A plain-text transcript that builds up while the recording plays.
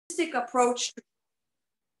approach,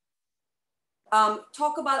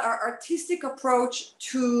 talk about our artistic approach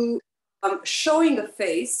to showing a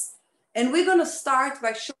face. And we're gonna start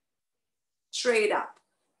by showing straight up.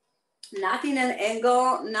 Not in an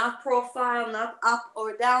angle, not profile, not up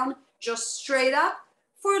or down, just straight up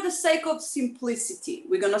for the sake of simplicity.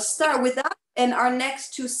 We're gonna start with that, and our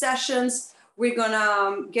next two sessions, we're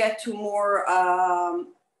gonna get to more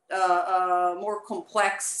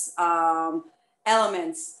complex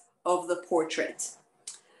elements of the portrait.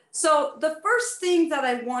 So the first thing that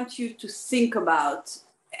I want you to think about,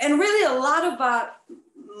 and really a lot about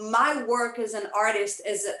my work as an artist,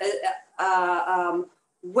 is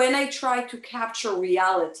when I try to capture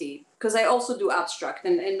reality, because I also do abstract,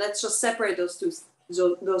 and let's just separate those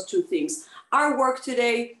two things. Our work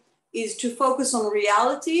today is to focus on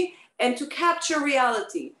reality and to capture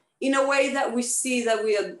reality in a way that we see, that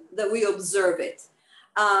we observe it.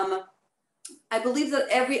 I believe that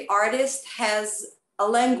every artist has a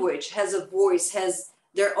language, has a voice, has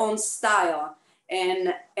their own style.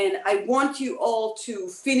 And I want you all to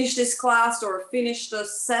finish this class or finish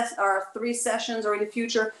our 3 sessions or in the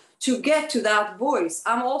future to get to that voice.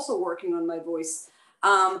 I'm also working on my voice.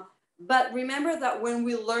 But remember that when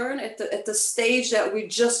we learn at the stage that we're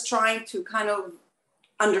just trying to kind of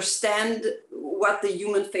understand what the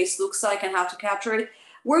human face looks like and how to capture it,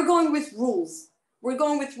 we're going with rules. We're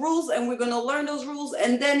going with rules, and we're going to learn those rules,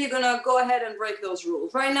 and then you're going to go ahead and break those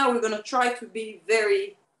rules. Right now, we're going to try to be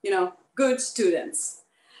very, good students.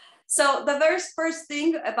 So the very first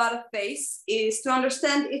thing about a face is to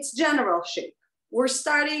understand its general shape.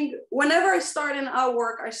 Whenever I start in our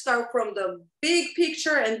work, I start from the big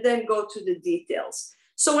picture and then go to the details.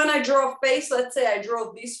 So when I draw a face, let's say I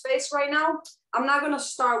draw this face right now, I'm not going to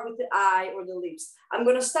start with the eye or the lips. I'm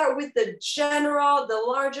going to start with the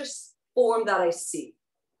largest form that I see.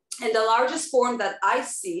 And the largest form that I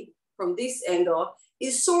see from this angle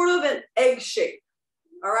is sort of an egg shape.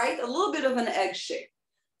 All right, a little bit of an egg shape.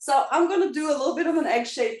 So I'm going to do a little bit of an egg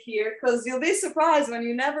shape here, because you'll be surprised when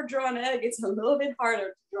you never draw an egg. It's a little bit harder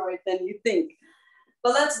to draw it than you think.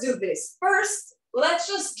 But let's do this. First, let's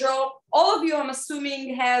just draw. All of you, I'm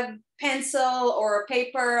assuming, have pencil or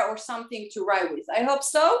paper or something to write with. I hope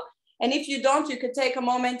so. And if you don't, you could take a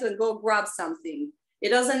moment and go grab something. It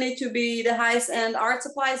doesn't need to be the highest end art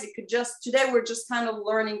supplies. It could just, today we're just kind of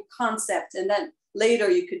learning concept, and then later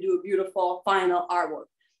you could do a beautiful final artwork.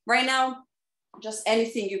 Right now, just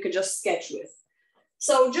anything you could just sketch with.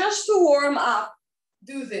 So just to warm up,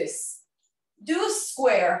 do this. Do a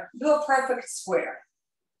square, do a perfect square.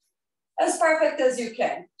 As perfect as you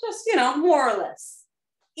can, just, more or less.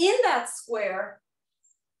 In that square,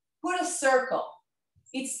 put a circle.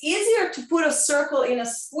 It's easier to put a circle in a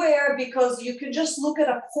square because you can just look at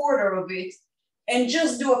a quarter of it and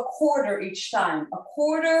just do a quarter each time. A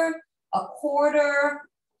quarter, a quarter,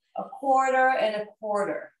 a quarter, and a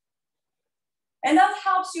quarter. And that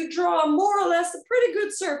helps you draw more or less a pretty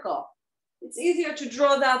good circle. It's easier to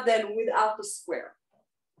draw that than without the square.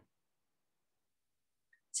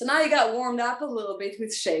 So now you got warmed up a little bit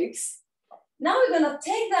with shapes. Now we're gonna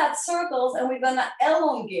take that circles and we're gonna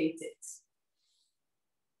elongate it.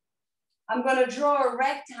 I'm gonna draw a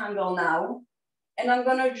rectangle now, and I'm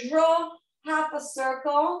gonna draw half a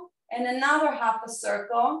circle and another half a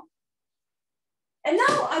circle. And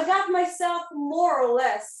now I got myself more or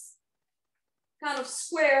less kind of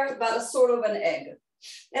square, but a sort of an egg.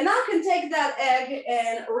 And now I can take that egg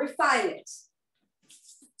and refine it.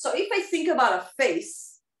 So if I think about a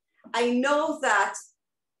face, I know that,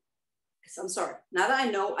 I'm sorry, not that I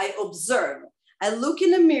know, I observe. I look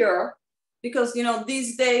in the mirror, because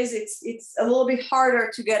these days it's a little bit harder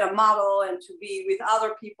to get a model and to be with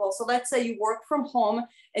other people. So let's say you work from home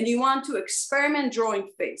and you want to experiment drawing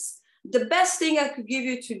face. The best thing I could give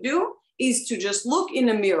you to do is to just look in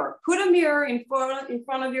a mirror. Put a mirror in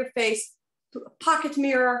front of your face, a pocket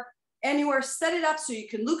mirror, anywhere, set it up so you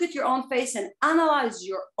can look at your own face and analyze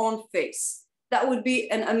your own face. That would be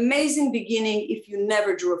an amazing beginning if you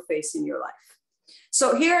never drew a face in your life.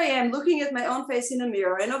 So here I am looking at my own face in a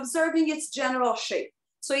mirror and observing its general shape.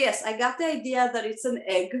 So yes, I got the idea that it's an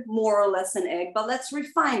egg, more or less an egg, but let's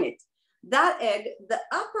refine it. That egg, the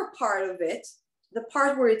upper part of it, the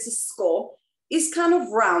part where it's a skull, is kind of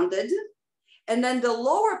rounded. And then the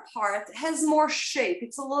lower part has more shape.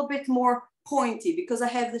 It's a little bit more pointy because I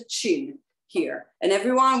have the chin here. And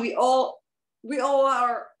everyone, we all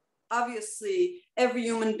are, obviously, every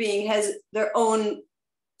human being has their own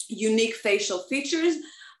unique facial features.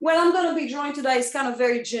 What I'm going to be drawing today is kind of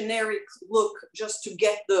very generic look, just to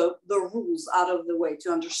get the rules out of the way,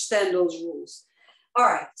 to understand those rules. All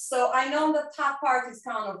right, so I know the top part is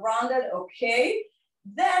kind of rounded, okay.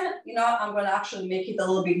 Then, you know, I'm gonna actually make it a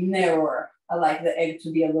little bit narrower. I like the egg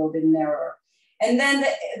to be a little bit narrower. And then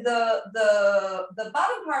the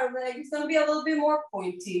bottom part of the egg is gonna be a little bit more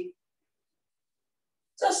pointy.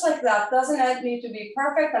 Just like that, doesn't need to be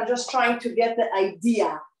perfect. I'm just trying to get the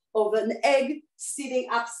idea of an egg sitting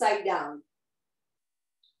upside down.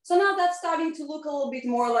 So now that's starting to look a little bit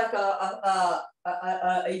more like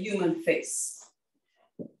a human face.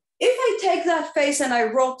 If I take that face and I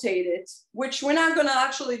rotate it, which we're not gonna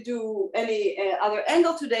actually do any other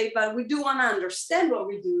angle today, but we do wanna understand what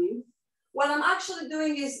we're doing. What I'm actually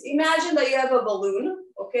doing is, imagine that you have a balloon,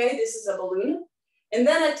 okay? This is a balloon. And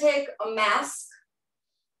then I take a mask,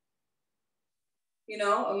 you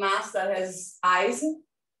know, a mask that has eyes,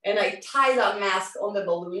 and I tie that mask on the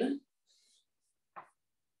balloon.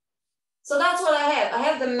 So that's what I have. I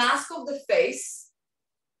have the mask of the face,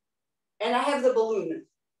 and I have the balloon.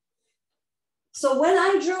 So when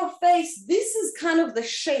I draw a face, this is kind of the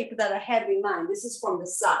shape that I have in mind. This is from the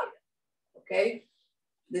side, okay?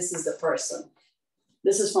 This is the person.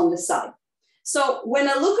 This is from the side. So when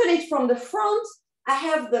I look at it from the front, I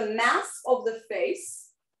have the mask of the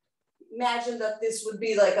face. Imagine that this would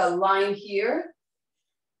be like a line here.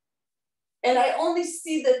 And I only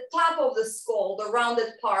see the top of the skull, the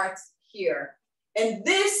rounded part here. And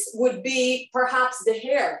this would be perhaps the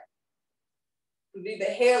hair, would be the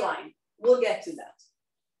hairline. We'll get to that.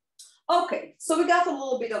 Okay, so we got a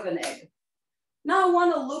little bit of an egg. Now I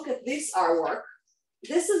want to look at this artwork.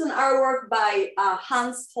 This is an artwork by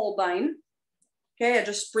Hans Holbein. Okay, I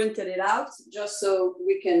just printed it out just so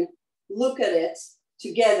we can look at it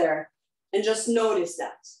together and just notice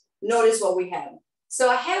that. Notice what we have. So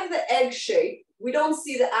I have the egg shape. We don't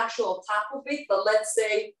see the actual top of it, but let's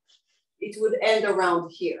say it would end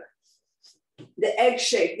around here. The egg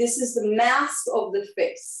shape, this is the mask of the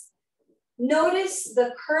face. Notice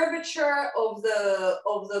the curvature of the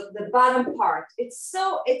bottom part. It's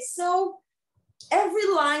so, every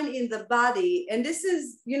line in the body, and this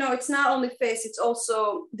is, you know, it's not only face, it's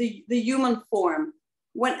also the human form.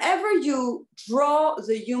 Whenever you draw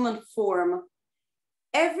the human form,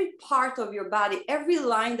 every part of your body, every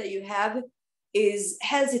line that you have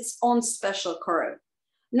has its own special curve.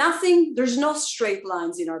 There's no straight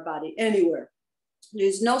lines in our body anywhere.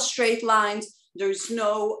 There's no straight lines. There's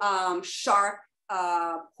no sharp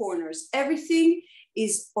corners. Everything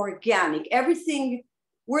is organic. Everything,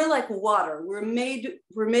 we're like water. We're made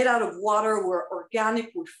out of water. We're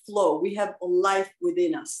organic. We flow. We have a life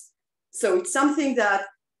within us. So it's something that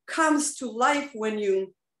comes to life when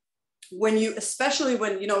you, especially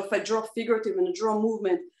when, you know, if I draw figurative and I draw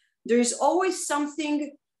movement, there's always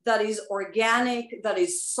something that is organic, that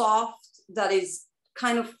is soft, that is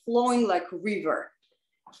kind of flowing like a river.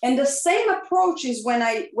 And the same approach is when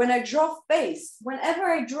I draw face. Whenever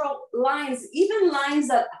I draw lines, even lines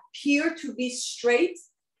that appear to be straight,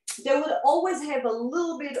 they would always have a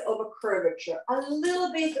little bit of a curvature, a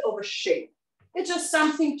little bit of a shape. It's just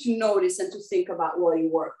something to notice and to think about while you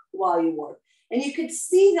work. And you could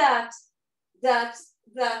see that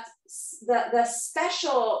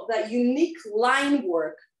special, that unique line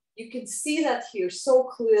work. You can see that here so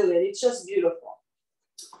clearly. It's just beautiful.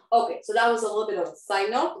 Okay, so that was a little bit of a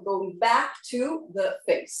side note, going back to the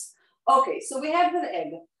face. Okay, so we have the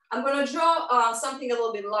egg. I'm gonna draw something a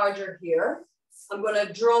little bit larger here. I'm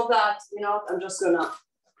gonna draw that, you know, I'm just gonna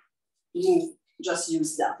just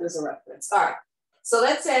use that as a reference. All right, so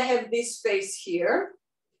let's say I have this face here.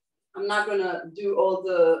 I'm not gonna do all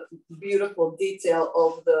the beautiful detail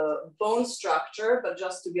of the bone structure, but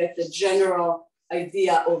just to get the general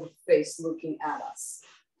idea of the face looking at us.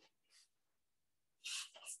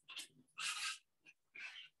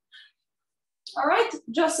 All right,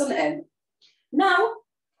 just an egg. Now,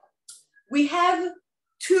 we have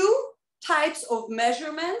two types of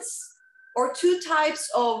measurements or two types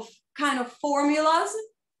of kind of formulas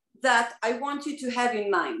that I want you to have in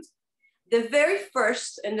mind. The very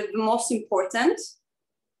first and the most important,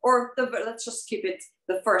 let's just keep it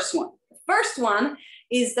the first one. The first one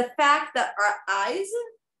is the fact that our eyes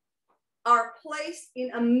are placed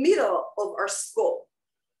in the middle of our skull.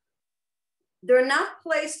 They're not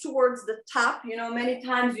placed towards the top. You know, many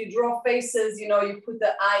times you draw faces, you know, you put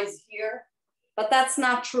the eyes here, but that's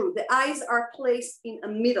not true. The eyes are placed in the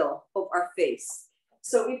middle of our face.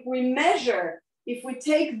 So if we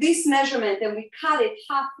take this measurement and we cut it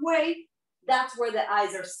halfway, that's where the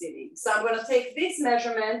eyes are sitting. So I'm gonna take this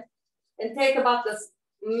measurement and take about this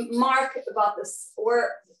mark about this,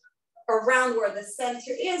 around where the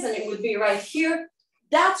center is, and it would be right here.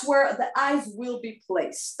 That's where the eyes will be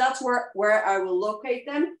placed. That's where I will locate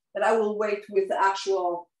them, but I will wait with the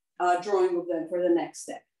actual drawing of them for the next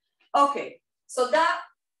step. Okay, So that,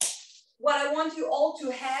 what I want you all to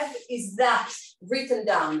have is that written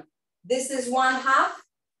down. This is 1/2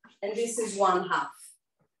 and this is 1/2.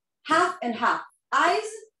 Half and half. Eyes,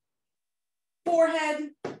 forehead,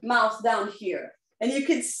 mouth down here. And you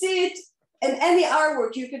can see it in any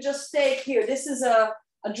artwork. You could just take here. This is a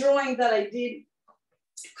drawing that I did,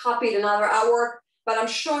 copied another artwork, but I'm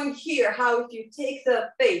showing here how if you take the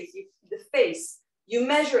face, you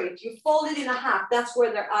measure it, you fold it in a half, that's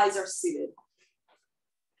where their eyes are seated.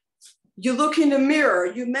 You look in the mirror,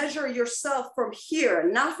 you measure yourself from here,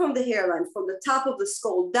 not from the hairline, from the top of the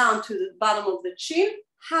skull down to the bottom of the chin,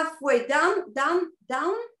 halfway down,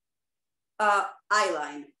 eye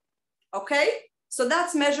line, okay? So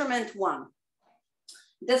that's measurement 1.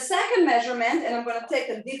 The second measurement, and I'm gonna take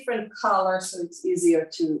a different color so it's easier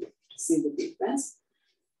to see the difference.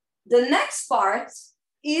 The next part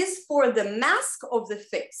is for the mask of the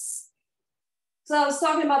face. So I was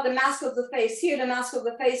talking about the mask of the face here, the mask of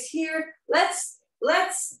the face here.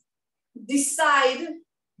 Let's decide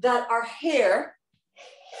that our hair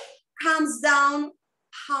comes down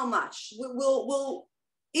how much? We'll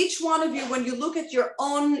each one of you, when you look at your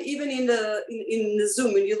own, even in the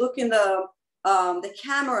Zoom, when you look in the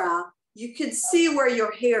camera, you can see where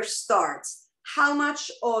your hair starts. How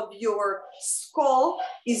much of your skull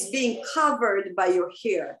is being covered by your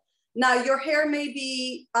hair. Now your hair may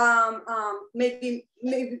be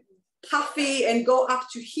maybe puffy and go up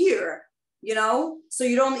to here, you know, so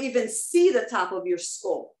you don't even see the top of your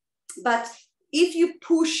skull. But if you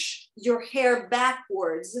push your hair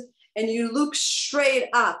backwards and you look straight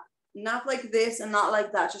up, not like this and not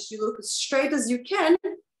like that, just you look as straight as you can,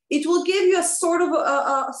 it will give you a sort of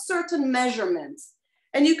a certain measurement.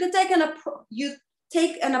 And you can take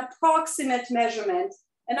an approximate measurement,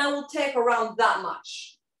 and I will take around that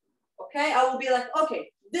much. Okay, I will be like,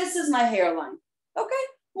 okay, this is my hairline. Okay,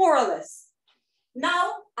 more or less. Now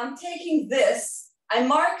I'm taking this. I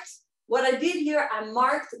marked what I did here. I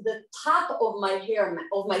marked the top of my hair,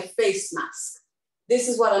 of my face mask. This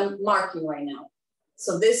is what I'm marking right now.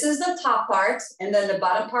 So this is the top part, and then the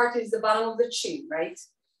bottom part is the bottom of the chin, right?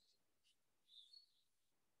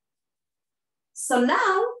 So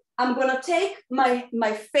now I'm gonna take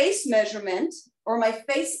my face measurement or my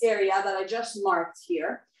face area that I just marked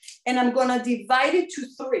here, and I'm gonna divide it to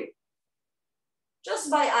 3. Just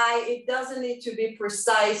by eye, it doesn't need to be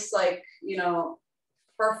precise, like, you know,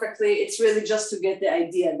 perfectly. It's really just to get the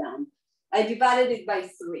idea down. I divided it by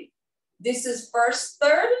 3. This is first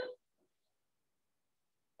third,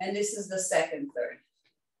 and this is the second third.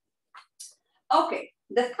 Okay,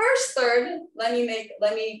 the first third, let me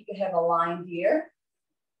have a line here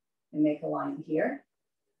and make a line here.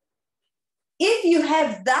 If you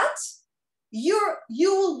have that, you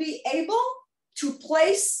will be able to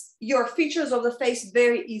place your features of the face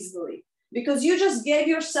very easily, because you just gave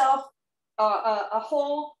yourself a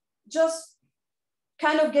whole, just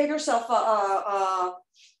kind of gave yourself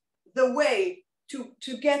the way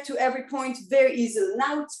to get to every point very easily.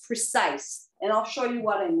 Now it's precise, and I'll show you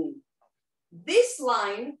what I mean. This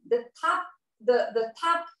line, the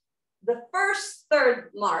first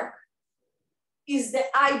third mark is the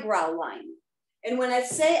eyebrow line. And when I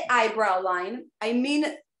say eyebrow line, I mean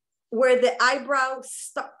where the eyebrow,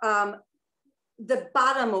 the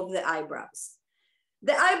bottom of the eyebrows.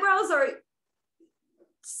 The eyebrows are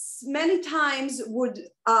many times would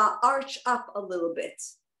arch up a little bit.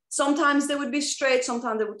 Sometimes they would be straight,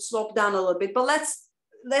 sometimes they would slope down a little bit. But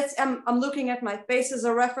I'm looking at my face as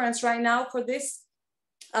a reference right now for this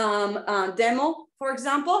demo, for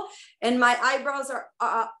example, and my eyebrows are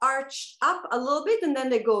arched up a little bit and then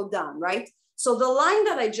they go down, right? So the line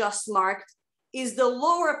that I just marked is the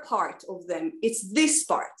lower part of them. It's this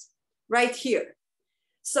part right here.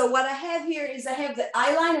 So what I have here is I have the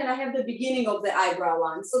eye line and I have the beginning of the eyebrow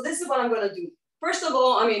line. So this is what I'm gonna do. First of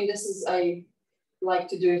all, I mean, I like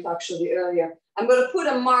to do it actually earlier. I'm gonna put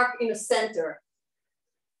a mark in the center,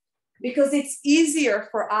 because it's easier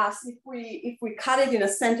for us, if we cut it in a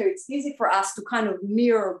center, it's easy for us to kind of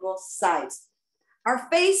mirror both sides. Our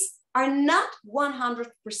face are not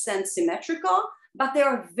 100% symmetrical, but they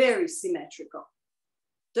are very symmetrical.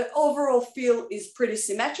 The overall feel is pretty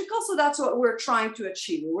symmetrical, so that's what we're trying to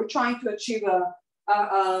achieve. We're trying to achieve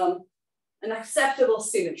an acceptable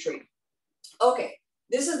symmetry. Okay,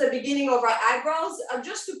 this is the beginning of our eyebrows.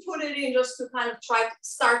 Just to put it in, just to kind of try to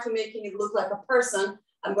start to making it look like a person,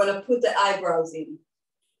 I'm gonna put the eyebrows in.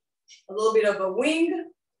 A little bit of a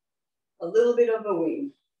wing, a little bit of a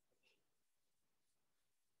wing.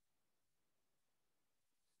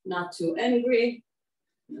 Not too angry.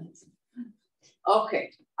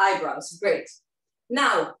 Okay, eyebrows, great.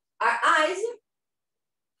 Now, our eyes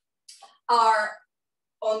are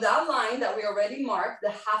on that line that we already marked,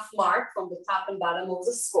 the half mark from the top and bottom of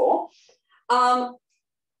the skull.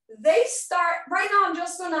 They start, right now I'm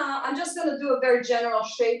just gonna do a very general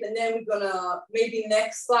shape, and then we're gonna, maybe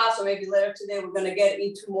next class or maybe later today, we're gonna get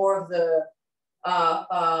into more of the,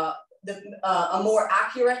 a more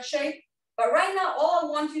accurate shape. But right now, all I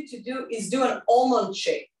want you to do is do an almond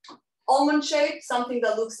shape. Almond shape, something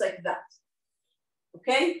that looks like that.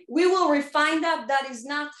 Okay, we will refine that. That is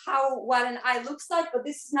not what an eye looks like, but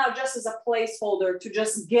this is now just as a placeholder to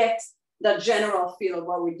just get the general feel of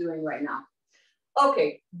what we're doing right now.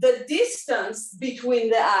 Okay, the distance between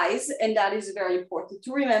the eyes, and that is very important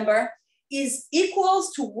to remember, is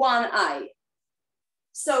equals to one eye.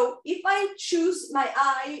 So if I choose my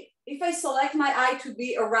eye, if I select my eye to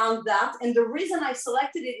be around that, and the reason I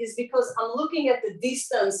selected it is because I'm looking at the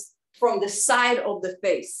distance from the side of the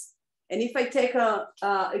face. And if I take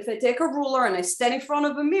a ruler and I stand in front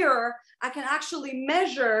of a mirror, I can actually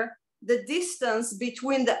measure the distance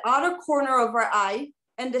between the outer corner of our eye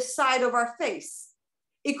and the side of our face.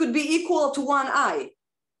 It could be equal to one eye.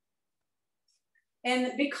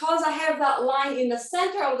 And because I have that line in the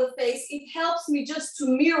center of the face, it helps me just to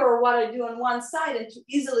mirror what I do on one side and to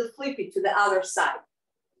easily flip it to the other side.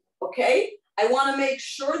 Okay? I want to make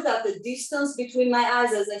sure that the distance between my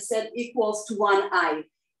eyes, as I said, equals to one eye.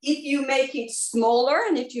 If you make it smaller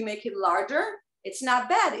and if you make it larger, it's not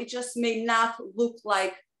bad. It just may not look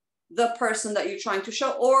like the person that you're trying to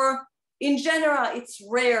show. Or in general, it's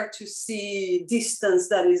rare to see distance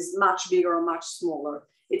that is much bigger or much smaller.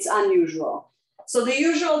 It's unusual. So the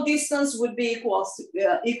usual distance would be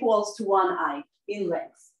equals to one eye in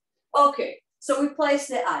length. Okay, so we place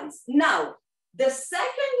the eyes. Now, the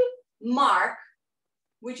second mark,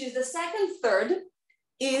 which is the second third,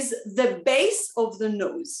 is the base of the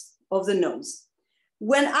nose,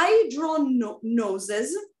 When I draw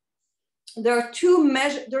noses, there's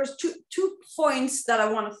two points that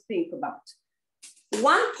I want to think about.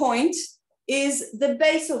 One point is the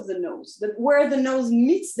base of the nose, where the nose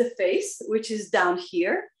meets the face, which is down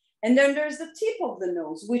here. And then there's the tip of the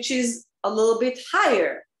nose, which is a little bit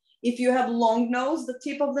higher. If you have long nose, the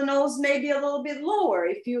tip of the nose may be a little bit lower.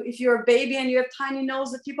 If you're a baby and you have tiny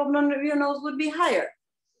nose, the tip of your nose would be higher.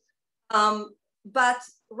 But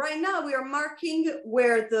right now we are marking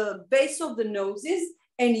where the base of the nose is,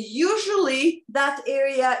 and usually that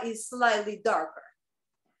area is slightly darker.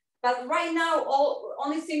 But right now,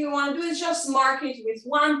 only thing we want to do is just mark it with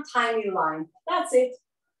one tiny line. That's it.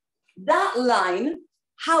 That line,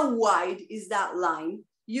 how wide is that line?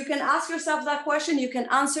 You can ask yourself that question. You can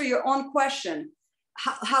answer your own question.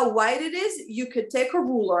 How wide it is, you could take a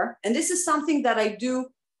ruler, and this is something that I do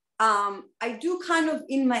kind of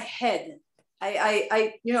in my head.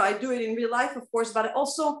 I do it in real life, of course, but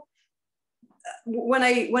also when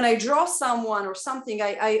I draw someone or something,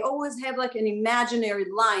 I always have like an imaginary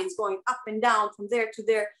lines going up and down from there to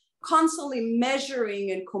there, constantly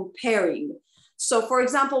measuring and comparing. So for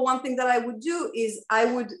example, one thing that I would do is I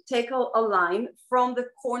would take a line from the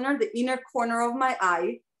corner, the inner corner of my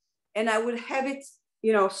eye, and I would have it,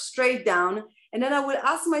 straight down. And then I would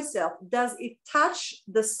ask myself, does it touch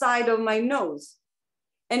the side of my nose?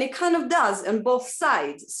 And it kind of does on both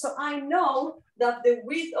sides. So I know that the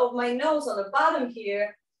width of my nose on the bottom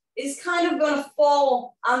here is kind of going to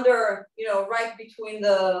fall under, right between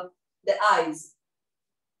the eyes.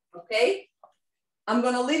 Okay? I'm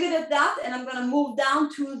going to leave it at that, and I'm going to move down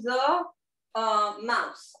to the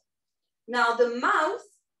mouth. Now the mouth,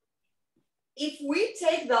 if we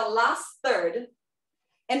take the last third,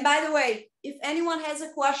 and by the way, if anyone has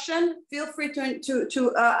a question, feel free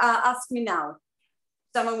to ask me now.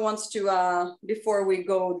 Someone wants to, before we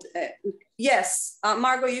go, yes,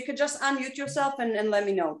 Margot, you could just unmute yourself and let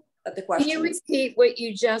me know the question. Can you repeat what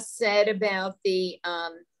you just said about the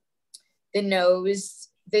nose,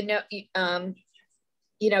 the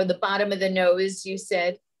bottom of the nose, you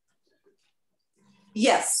said?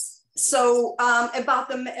 Yes. So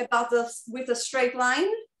with a straight line,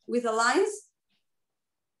 with the lines.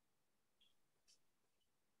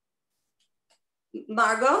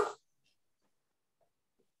 Margot?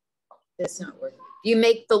 That's not working. You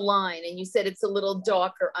make the line, and you said it's a little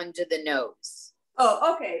darker under the nose.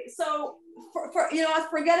 Oh, okay. So I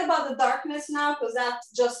forget about the darkness now, because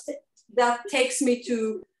that takes me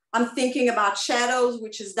to, I'm thinking about shadows,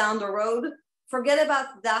 which is down the road. Forget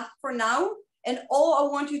about that for now. And all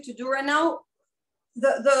I want you to do right now,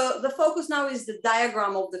 the focus now is the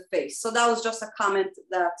diagram of the face. So that was just a comment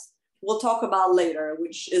that we'll talk about later,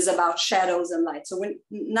 which is about shadows and light. So we're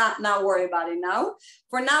not worry about it now.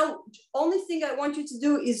 For now, only thing I want you to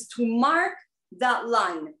do is to mark that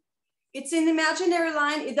line. It's an imaginary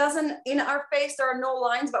line. It doesn't, in our face, there are no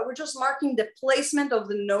lines, but we're just marking the placement of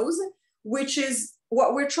the nose, which is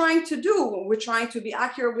what we're trying to do. We're trying to be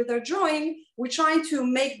accurate with our drawing. We're trying to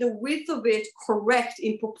make the width of it correct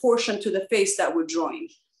in proportion to the face that we're drawing.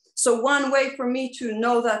 So one way for me to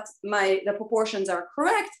know that the proportions are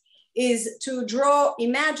correct is to draw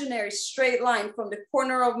imaginary straight line from the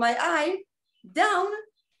corner of my eye down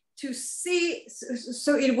to see,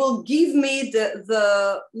 so it will give me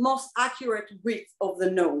the most accurate width of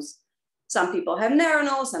the nose. Some people have narrow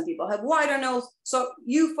nose, some people have wider nose. So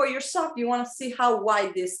you, for yourself, you want to see how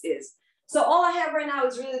wide this is. So all I have right now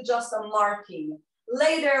is really just a marking.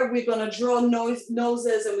 Later, we're going to draw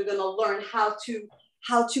noses, and we're going to learn how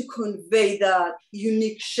to convey the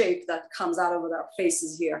unique shape that comes out of our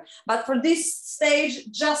faces here. But for this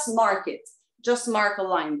stage, just mark it. Just mark a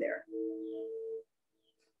line there.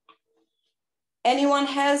 Anyone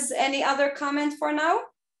has any other comment for now?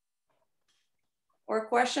 Or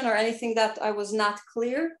question or anything that I was not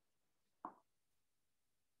clear?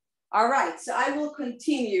 All right, so I will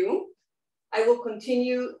continue. I will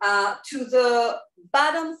continue to the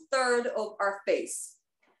bottom third of our face.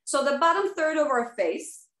 So the bottom third of our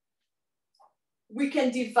face, we can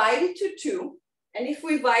divide it to two. And if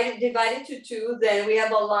we divide it to two, then we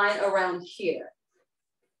have a line around here.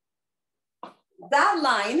 That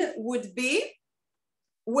line would be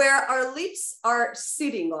where our lips are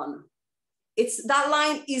sitting on. That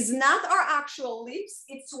line is not our actual lips.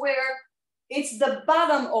 It's the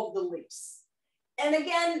bottom of the lips. And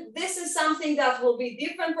again, this is something that will be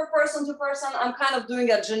different from person to person. I'm kind of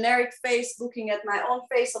doing a generic face, looking at my own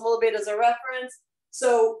face a little bit as a reference.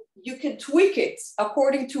 So you can tweak it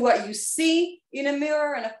according to what you see in a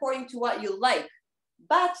mirror and according to what you like.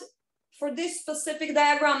 But for this specific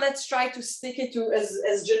diagram, let's try to stick it to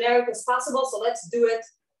as generic as possible. So let's do it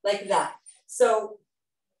like that. So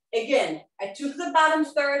again, I took the bottom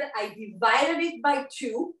third, I divided it by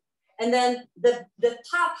two, and then the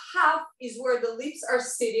top half is where the lips are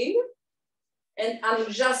sitting. And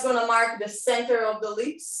I'm just gonna mark the center of the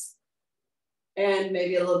lips and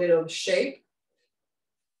maybe a little bit of shape.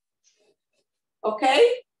 Okay?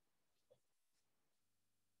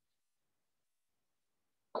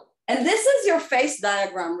 And this is your face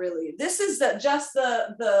diagram, really. This is just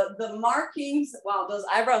the markings. Wow, those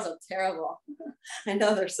eyebrows are terrible. I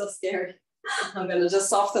know, they're so scary. I'm gonna just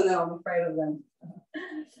soften them, I'm afraid of them.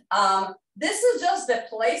 This is just the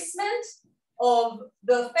placement of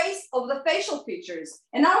the face, of the facial features.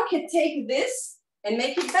 And now I can take this and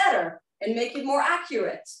make it better and make it more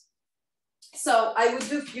accurate. So I would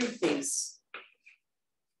do a few things.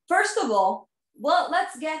 First of all, well,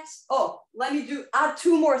 let's get, let me add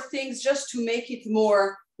two more things just to make it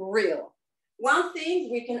more real. One thing,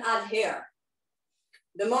 we can add hair.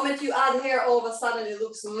 The moment you add hair, all of a sudden it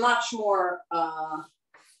looks much more,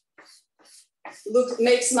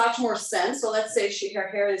 makes much more sense. So let's say her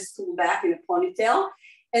hair is pulled back in a ponytail,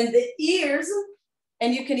 and the ears,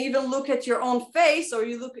 and you can even look at your own face, or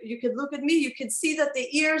you could look at me, you can see that the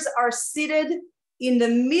ears are seated in the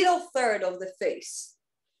middle third of the face.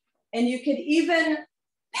 And you could even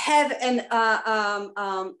have an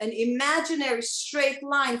imaginary straight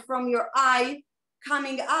line from your eye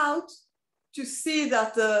coming out to see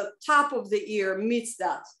that the top of the ear meets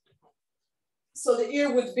that. So the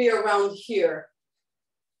ear would be around here.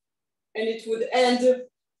 And it would end,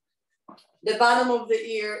 the bottom of the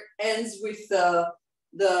ear ends with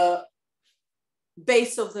the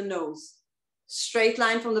base of the nose. Straight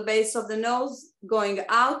line from the base of the nose going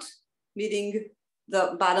out, meeting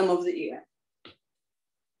the bottom of the ear.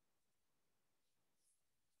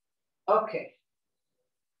 Okay.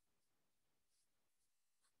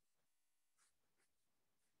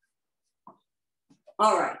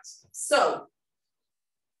 All right, so,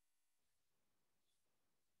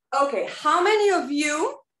 okay, how many of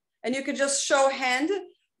you, and you could just show hand,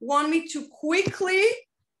 want me to quickly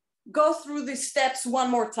go through these steps one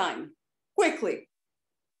more time? Quickly.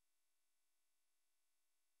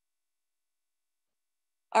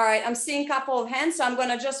 All right, I'm seeing a couple of hands, so I'm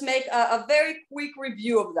gonna just make a very quick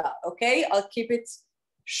review of that, okay? I'll keep it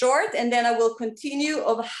short, and then I will continue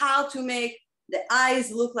of how to make the eyes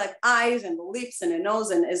look like eyes, and the lips and the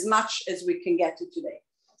nose, and as much as we can get to today.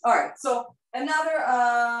 All right, so another,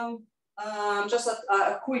 just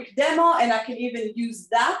a quick demo, and I can even use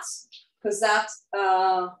that, because that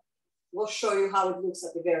will show you how it looks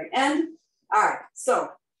at the very end. All right, so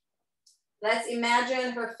let's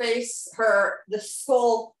imagine her face, the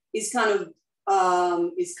skull is kind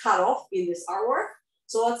of, is cut off in this artwork.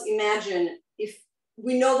 So let's imagine, if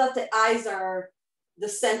we know that the eyes are the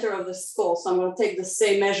center of the skull. So I'm gonna take the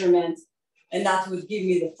same measurement and that would give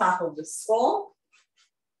me the top of the skull.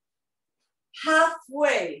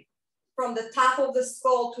 Halfway from the top of the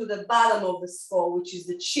skull to the bottom of the skull, which is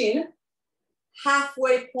the chin,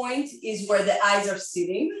 halfway point is where the eyes are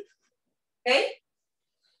sitting, okay?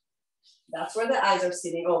 That's where the eyes are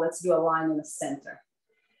sitting. Oh, let's do a line in the center.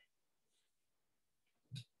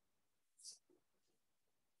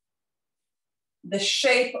 The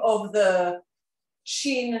shape of the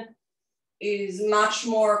chin is much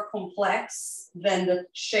more complex than the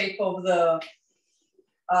shape of the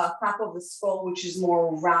top of the skull, which is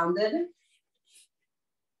more rounded.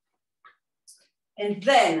 And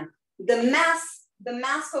then the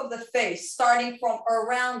mask of the face, starting from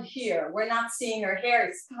around here. We're not seeing her hair,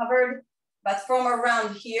 it's covered, but from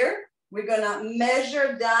around here, we're gonna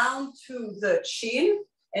measure down to the chin,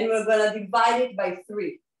 and we're gonna divide it by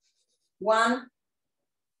 3. 1,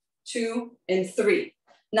 2, and 3.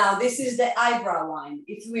 Now, this is the eyebrow line.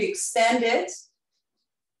 If we extend it,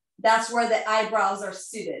 that's where the eyebrows are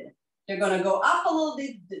seated. They're gonna go up a little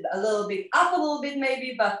bit, up a little bit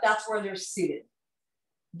maybe, but that's where they're seated.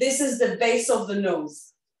 This is the base of the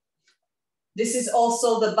nose. This is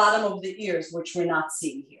also the bottom of the ears, which we're not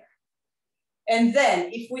seeing here. And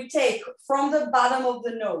then if we take from the bottom of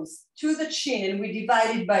the nose to the chin and we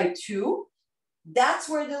divide it by 2, that's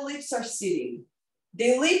where the lips are sitting.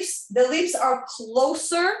 The lips are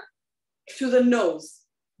closer to the nose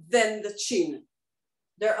than the chin.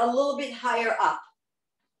 They're a little bit higher up.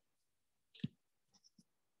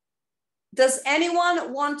 Does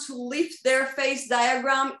anyone want to lift their face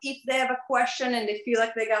diagram if they have a question and they feel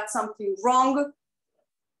like they got something wrong?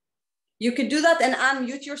 You could do that and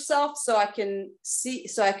unmute yourself so I can see,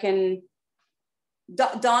 so I can,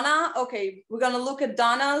 Donna, okay, we're gonna look at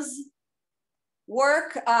Donna's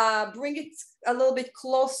work. Bring it a little bit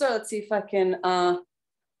closer. Let's see if I can,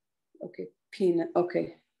 okay, pin,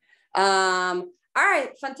 okay. All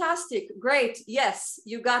right, fantastic, great. Yes,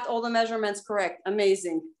 you got all the measurements correct,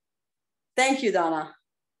 amazing. Thank you, Donna.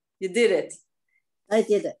 You did it. I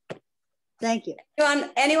did it. Thank you.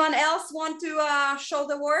 Anyone else want to show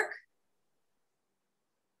the work?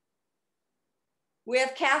 We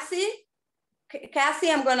have Cassie. Cassie,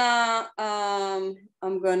 I'm gonna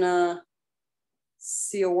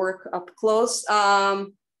see your work up close.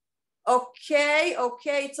 Okay,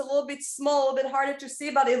 it's a little bit small, a little bit harder to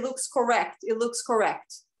see, but it looks correct. It looks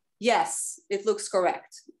correct. Yes, it looks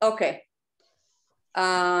correct. Okay.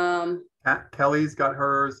 Kelly's got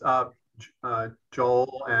hers.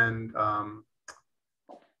 Joel and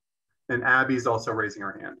Abby's also raising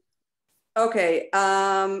her hand. Okay.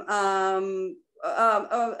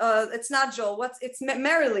 It's not Joel. It's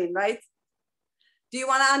Marilyn, right? Do you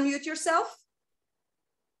want to unmute yourself?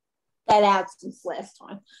 That out since last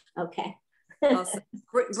time. Okay. Awesome.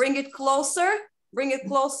 Bring it closer. Bring it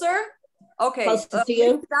closer. Okay. Closer to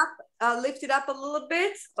you. Lift it up a little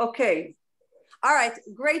bit. Okay. All right.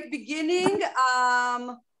 Great beginning.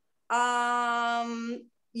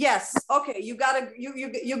 Yes. Okay. You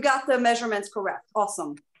got the measurements correct.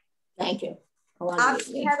 Awesome. Thank you. Abby,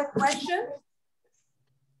 you had a question?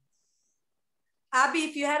 Abby,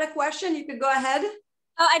 if you had a question, you could go ahead.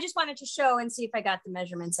 Oh, I just wanted to show and see if I got the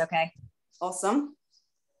measurements okay. Awesome.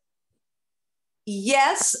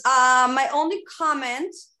 Yes, my only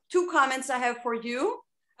comment, 2 comments I have for you.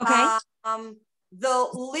 Okay. The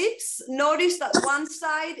lips, notice that one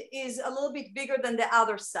side is a little bit bigger than the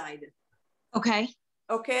other side. Okay.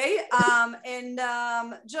 Okay,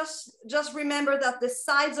 just remember that the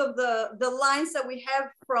sides of the lines that we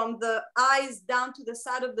have from the eyes down to the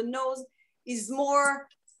side of the nose is more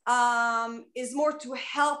to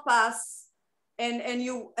help us, and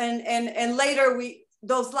later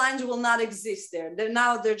those lines will not exist there.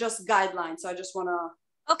 They're just guidelines. So I just want to.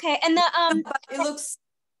 Okay, and the but it looks,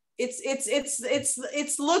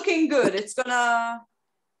 it's looking good. It's gonna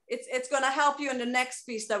help you in the next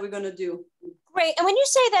piece that we're gonna do. Great. And when you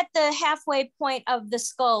say that the halfway point of the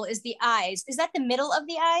skull is the eyes, is that the middle of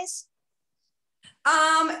the eyes?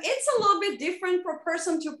 It's a little bit different from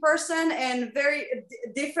person to person, and very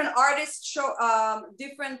different artists show,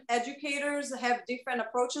 different educators have different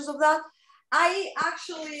approaches of that. I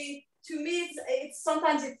actually, to me, it's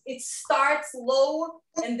sometimes it starts low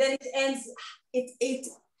and then it ends,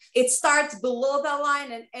 it starts below that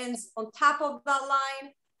line and ends on top of that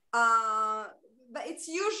line. But it's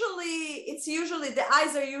usually the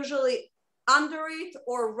eyes are usually under it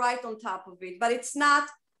or right on top of it, but it's not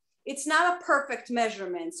a perfect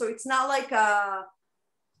measurement. So it's not like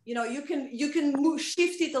you can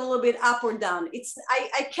shift it a little bit up or down.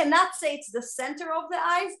 I cannot say it's the center of the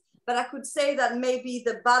eyes, but I could say that maybe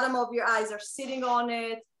the bottom of your eyes are sitting on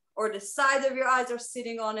it, or the side of your eyes are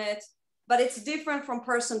sitting on it. but it's different from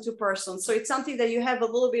person to person. So it's something that you have a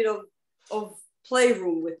little bit of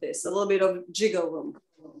playroom with this, a little bit of jiggle room.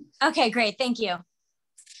 Okay, great. Thank you.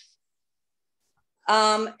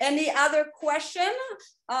 Any other question?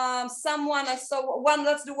 Someone, I saw one,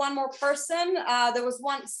 let's do one more person. There was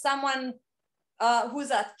someone, who's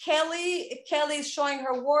that? Kelly. Kelly is showing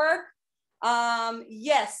her work.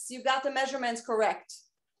 Yes, you got the measurements correct.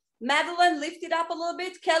 Madeline, lift it up a little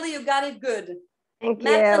bit. Kelly, you got it good. Thank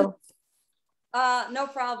Madeline, you. no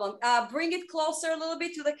problem. Bring it closer a little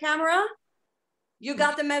bit to the camera. You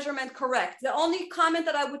got the measurement correct. The only comment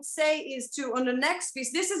that I would say is to, on the next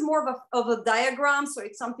piece, this is more of a diagram. So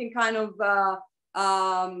it's something kind of,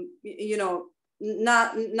 you know,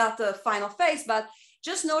 not the final face, but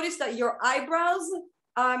just notice that your eyebrows,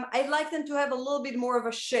 I'd like them to have a little bit more of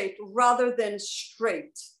a shape rather than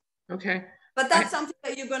straight. Okay. But that's something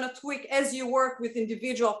that you're going to tweak as you work with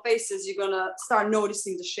individual faces. You're going to start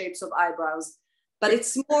noticing the shapes of eyebrows. But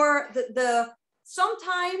it's more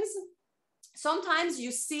sometimes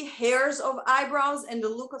you see hairs of eyebrows and they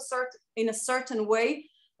look in a certain way,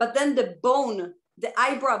 but then the bone, the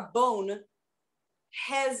eyebrow bone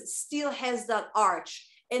still has that arch.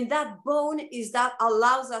 And that bone is that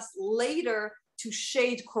allows us later to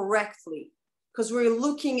shade correctly, because we're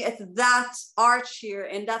looking at that arch here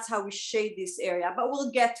and that's how we shade this area. But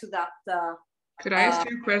we'll get to that. Could I ask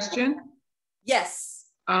you a question? Yes.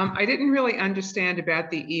 I didn't really understand about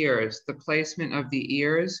the ears, the placement of the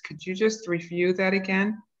ears. Could you just review that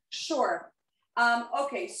again? Sure.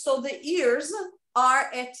 Okay, so the ears are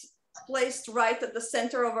placed right at the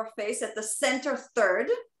center of our face, at the center third.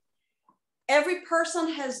 Every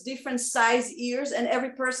person has different size ears and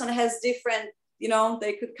every person has different, you know,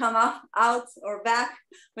 they could come out or back.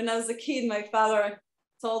 When I was a kid, my father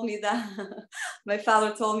told me that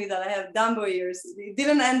I have Dumbo ears. It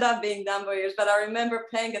didn't end up being Dumbo ears, but I remember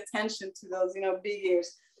paying attention to those, you know, big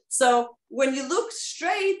ears. So when you look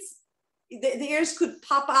straight, the ears could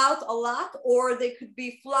pop out a lot, or they could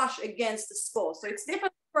be flush against the skull. So it's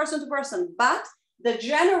different person to person, but the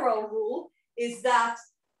general rule is that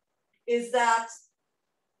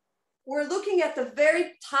we're looking at the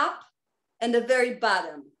very top and the very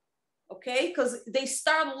bottom. Okay, because they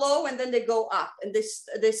start low and then they go up, and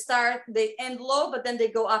they end low, but then they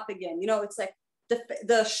go up again. You know, it's like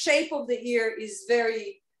the shape of the ear is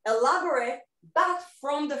very elaborate, but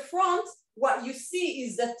from the front, what you see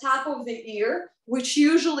is the top of the ear, which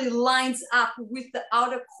usually lines up with the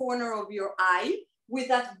outer corner of your eye, with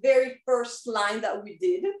that very first line that we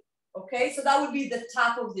did. Okay, so that would be the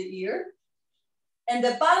top of the ear. And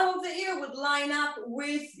the bottom of the ear would line up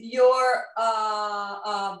with your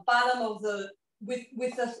bottom of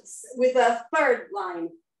with a third line,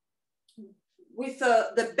 with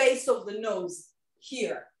the base of the nose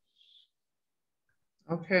here.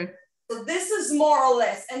 Okay. So this is more or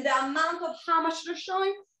less, and the amount of how much they're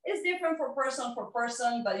showing is different for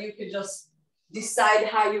person, but you could just decide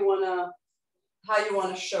how you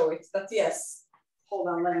wanna show it. But yes, hold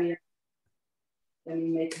on, let me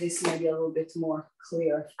make this maybe a little bit more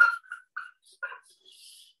clear.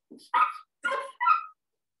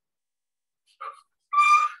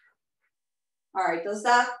 All right, does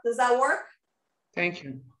that work? Thank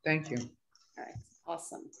you. Thank you. All right,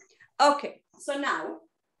 awesome. Okay, so now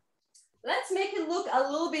let's make it look a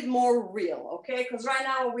little bit more real, okay? Because right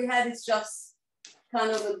now what we had is just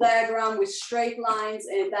kind of a diagram with straight lines,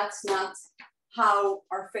 and that's not how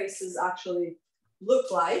our faces actually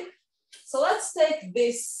look like. So let's take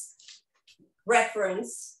this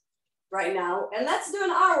reference right now and let's do an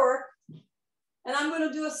artwork. And I'm going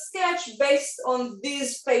to do a sketch based on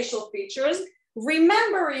these facial features,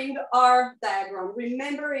 remembering our diagram,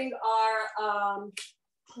 remembering our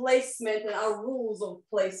placement and our rules of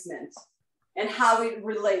placement and how it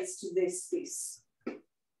relates to this piece.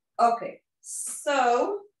 Okay,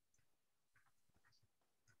 so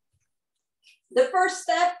the first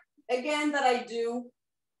step, again, that I do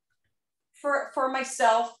for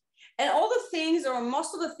myself, and all the things, or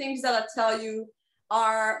most of the things that I tell you,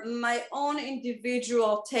 are my own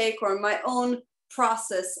individual take or my own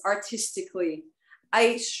process artistically.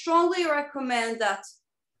 I strongly recommend that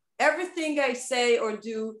everything I say or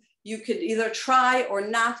do, you could either try or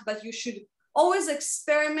not, but you should always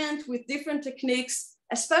experiment with different techniques,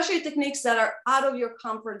 especially techniques that are out of your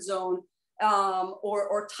comfort zone,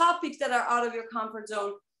 or topics that are out of your comfort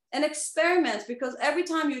zone, and experiment, because every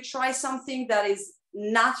time you try something that is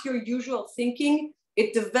not your usual thinking,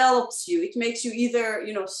 it develops you. It makes you either,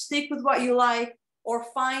 you know, stick with what you like or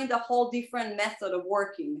find a whole different method of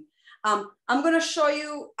working. I'm going to show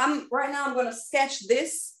you, right now I'm going to sketch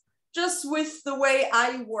this just with the way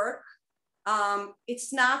I work.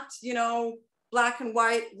 It's not, you know, black and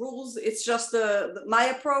white rules. It's just my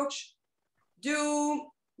approach. Do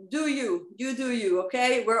you,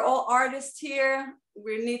 okay? We're all artists here.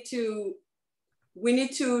 We need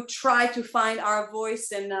to try to find our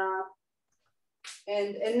voice and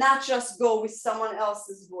not just go with someone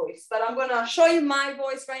else's voice. But I'm gonna show you my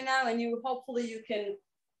voice right now, and hopefully you can,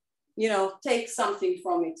 you know, take something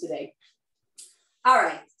from it today. All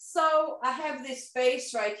right, so I have this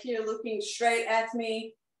face right here looking straight at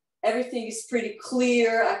me. Everything is pretty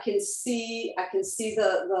clear. I can see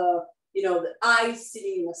the you know, the eyes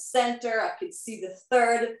sitting in the center. I can see the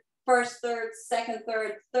first third, second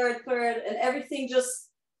third, third third, and everything just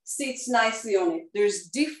sits nicely on it.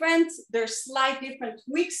 There's slight different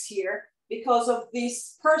tweaks here because of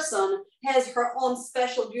this person has her own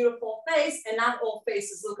special, beautiful face, and not all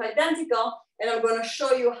faces look identical. And I'm going to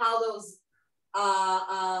show you how those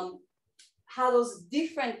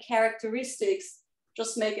different characteristics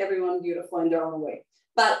just make everyone beautiful in their own way.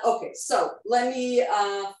 But okay, so let me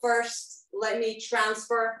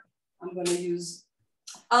transfer. I'm going to use,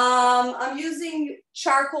 I'm using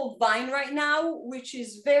charcoal vine right now, which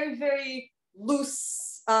is very, very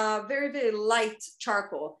loose, very, very light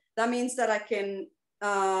charcoal. That means that I can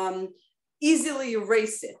easily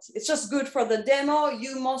erase it. It's just good for the demo.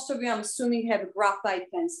 Most of you, I'm assuming, have a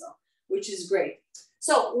graphite pencil, which is great.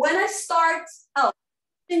 So when I start,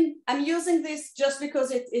 I'm using this just because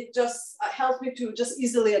it just helps me to just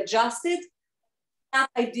easily adjust it. Not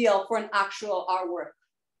ideal for an actual artwork.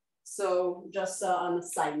 So just on a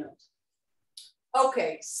side note.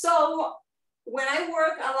 Okay, so when I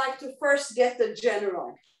work, I like to first get the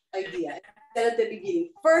general idea at the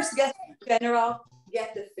beginning. First get the general,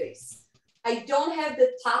 get the face. I don't have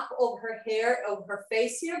the top of her hair, of her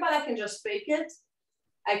face here, but I can just fake it.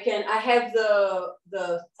 I have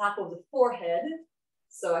the top of the forehead.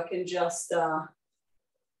 So I can just, so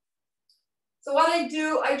what I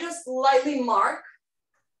do, I just lightly mark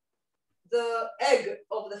the egg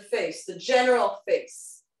of the face, the general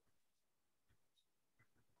face.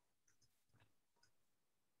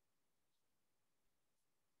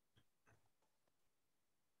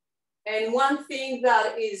 And one thing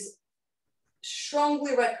that is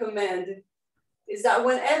strongly recommended is that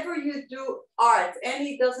whenever you do art,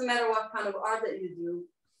 it doesn't matter what kind of art that you do,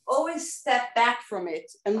 always step back from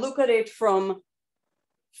it and look at it from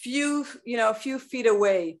few feet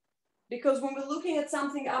away. Because when we're looking at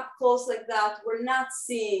something up close like that, we're not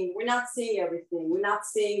seeing everything. We're not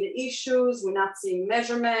seeing the issues, we're not seeing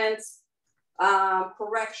measurements,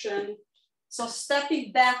 correction. So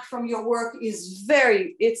stepping back from your work is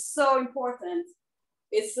it's so important.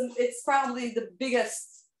 It's probably the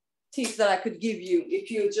biggest tip that I could give you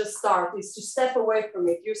if you just start, is to step away from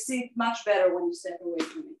it. You see it much better when you step away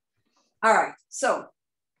from it. All right, so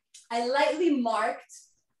I lightly marked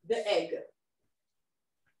the egg.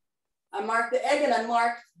 I marked the egg and I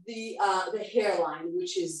marked the hairline,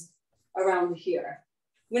 which is around here.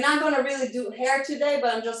 We're not gonna really do hair today,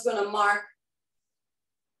 but I'm just gonna mark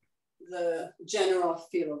the general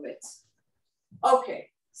feel of it.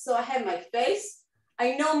 Okay, so I have my face.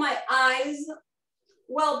 I know my eyes.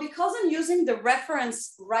 Well, because I'm using the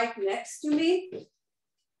reference right next to me,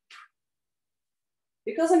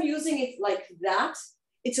 because I'm using it like that,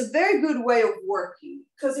 it's a very good way of working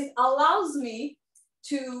because it allows me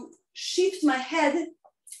to shift my head,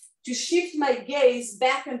 to shift my gaze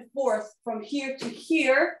back and forth from here to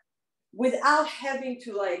here without having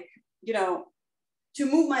to, like, you know, to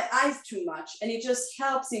move my eyes too much. And it just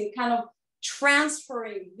helps in kind of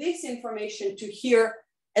transferring this information to here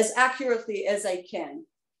as accurately as I can.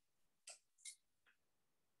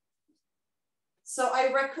 So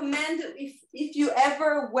I recommend, if you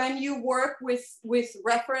ever, when you work with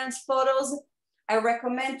reference photos, I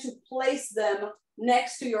recommend to place them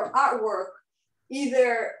next to your artwork,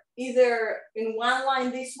 either in one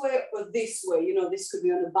line this way or this way. You know, this could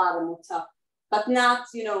be on the bottom or top, but not,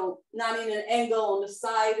 you know, not in an angle on the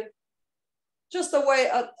side. Just a way,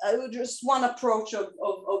 just one approach of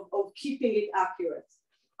keeping it accurate.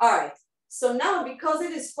 All right. So now, because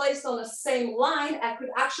it is placed on the same line, I could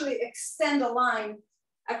actually extend the line.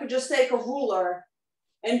 I could just take a ruler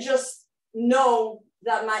and just know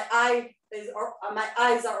that my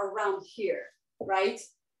eyes are around here, right?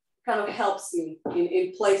 Kind of helps me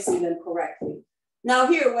in placing them correctly. Now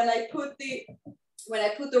here, when I put the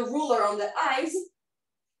ruler on the eyes,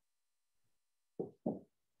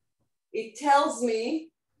 it tells me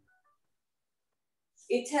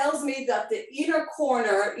that the inner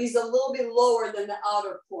corner is a little bit lower than the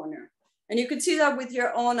outer corner. And you can see that with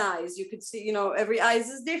your own eyes. You could see, you know, every eye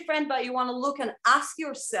is different, but you want to look and ask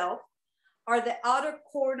yourself, are the outer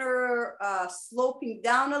corner sloping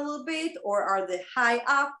down a little bit, or are they high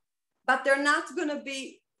up? But they're not gonna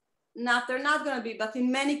be, but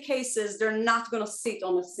in many cases, they're not gonna sit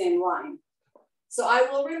on the same line. So I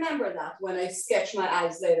will remember that when I sketch my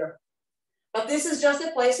eyes later. But this is just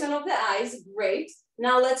the placement of the eyes, great.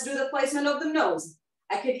 Now let's do the placement of the nose.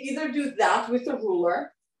 I could either do that with a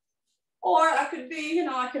ruler, or I could be, you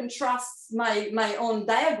know, I can trust my own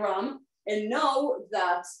diagram and know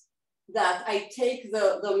that I take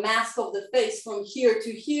the mask of the face from here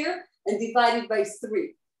to here and divide it by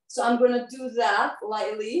 3. So I'm gonna do that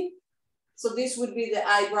lightly. So this would be the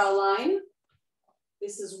eyebrow line.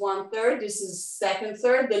 This is 1/3, this is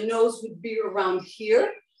 2/3. The nose would be around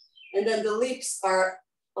here. And then the lips are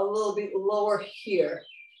a little bit lower here.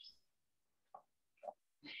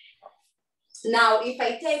 Now, if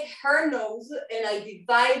I take her nose and I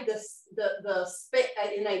divide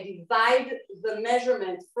the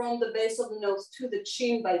measurement from the base of the nose to the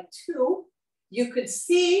chin by 2, you could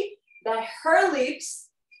see that her lips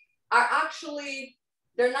are actually,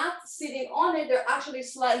 they're not sitting on it, they're actually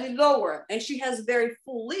slightly lower. And she has very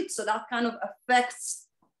full lips, so that kind of affects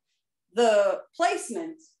the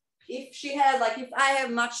placement. If she had, like, if I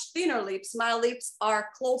have much thinner lips, my lips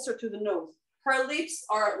are closer to the nose. Her lips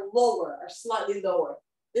are lower, are slightly lower.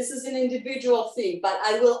 This is an individual thing, but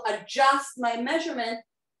I will adjust my measurement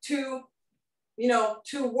to, you know,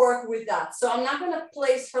 to work with that. So I'm not gonna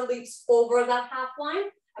place her lips over that half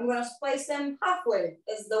line. I'm gonna place them halfway,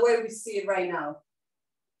 as the way we see it right now.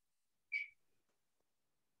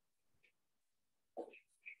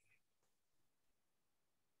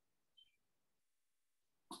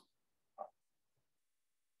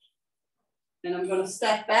 And I'm gonna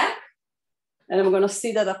step back, and I'm gonna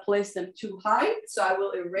see that I placed them too high. So I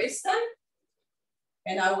will erase them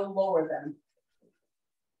and I will lower them.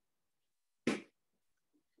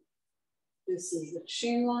 This is the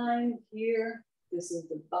chin line here. This is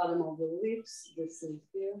the bottom of the lips. This is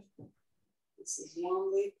here. This is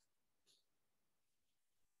one lip.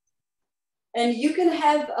 And you can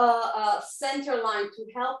have a center line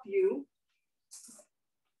to help you.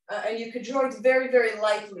 And you could draw it very, very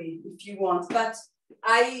lightly if you want. But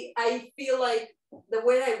I feel like the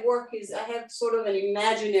way I work is I have sort of an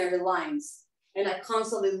imaginary lines. And I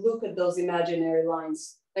constantly look at those imaginary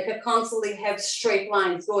lines. Like I constantly have straight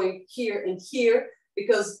lines going here and here.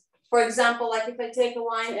 Because, for example, like if I take a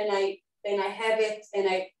line and I have it and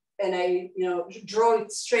I you know, draw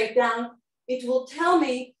it straight down, it will tell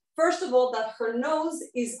me, first of all, that her nose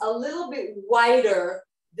is a little bit wider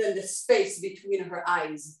than the space between her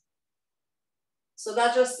eyes. So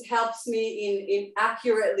that just helps me in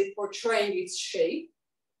accurately portraying its shape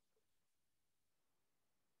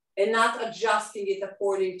and not adjusting it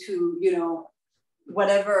according to, you know,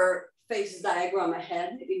 whatever face diagram I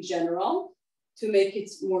had in general to make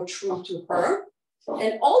it more true to her.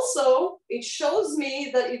 And also it shows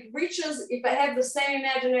me that it reaches, if I have the same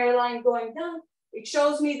imaginary line going down, it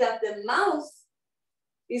shows me that the mouth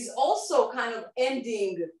is also kind of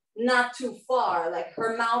ending not too far. Like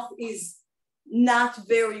her mouth is not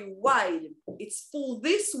very wide. It's full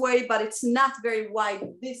this way, but it's not very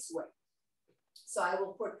wide this way. So I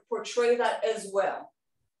will portray that as well.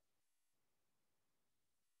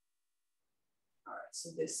 All right,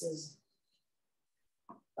 so this is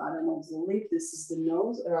bottom of the lip. This is the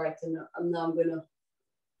nose. All right, and now I'm gonna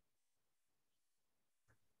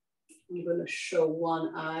show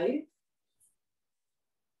one eye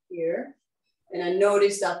here. And I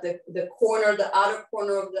notice that the corner, the outer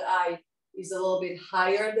corner of the eye is a little bit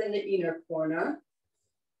higher than the inner corner.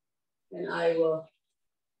 And I will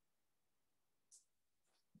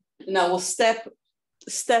step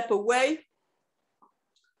away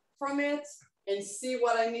from it and see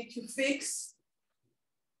what I need to fix.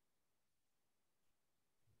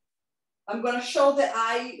 I'm gonna show the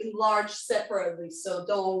eye enlarged separately, so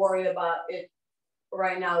don't worry about it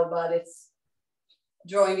right now, but it's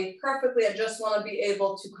drawing it perfectly. I just wanna be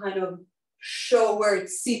able to kind of show where it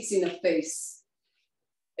sits in the face.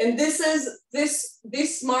 And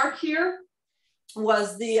this mark here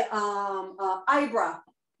was the eyebrow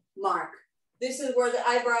mark. This is where the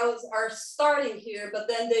eyebrows are starting here, but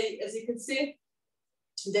then they, as you can see,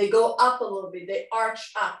 they go up a little bit, they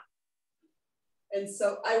arch up. And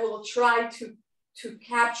so I will try to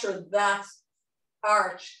capture that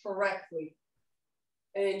arch correctly.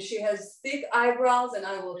 And she has thick eyebrows, and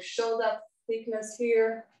I will show that thickness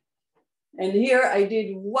here. And here I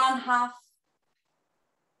did 1/2.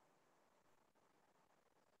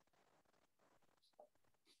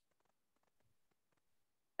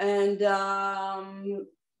 And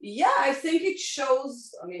Yeah, I think it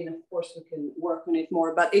shows, I mean, of course we can work on it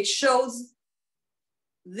more, but it shows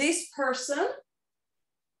this person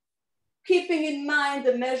keeping in mind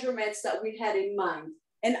the measurements that we had in mind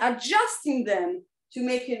and adjusting them to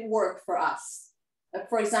make it work for us. Like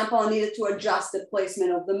for example, I needed to adjust the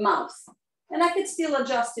placement of the mouth, and I could still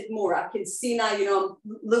adjust it more. I can see now, you know,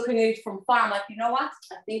 I'm looking at it from far, I'm like, you know what?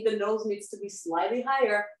 I think the nose needs to be slightly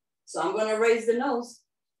higher. So I'm gonna raise the nose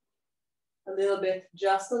a little bit,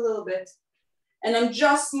 just a little bit. And I'm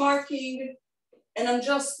just marking,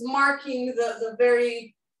 the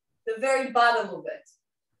very bottom of it.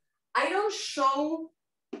 I don't show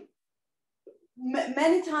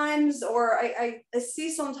many times, or I see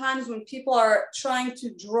sometimes when people are trying to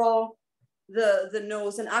draw the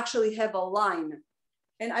nose and actually have a line.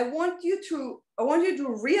 And I want you to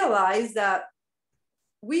realize that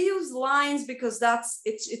we use lines because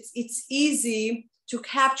it's easy to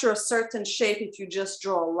capture a certain shape if you just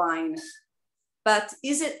draw a line. But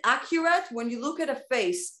is it accurate? When you look at a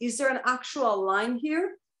face, is there an actual line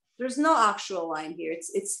here? There's no actual line here.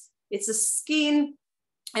 It's a skin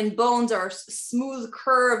and bones are smooth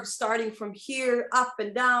curves starting from here up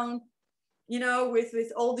and down, you know, with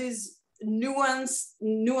all these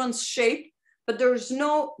nuanced shape, but there's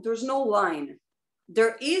no line.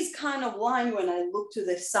 There is kind of line when I look to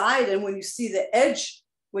the side, and when you see the edge,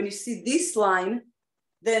 when you see this line,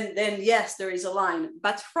 then yes, there is a line.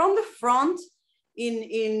 But from the front,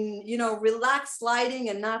 in you know, relaxed lighting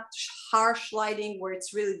and not harsh lighting where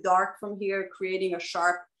it's really dark from here, creating a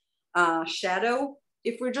sharp shadow.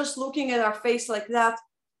 If we're just looking at our face like that,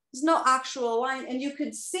 there's no actual line. And you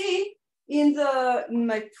could see in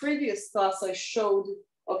my previous class I showed,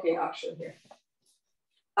 okay, actually here.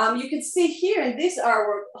 You can see here in this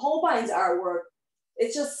artwork, Holbein's artwork,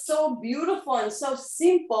 it's just so beautiful and so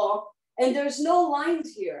simple, and there's no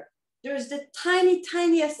lines here. There's the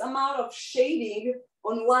tiniest amount of shading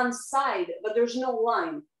on one side, but there's no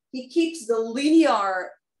line. He keeps the linear,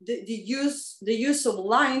 the use of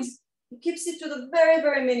lines, he keeps it to the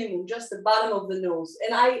very minimum, just the bottom of the nose.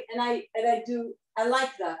 And I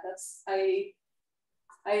like that.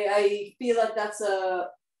 I feel like that's a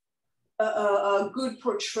good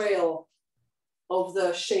portrayal of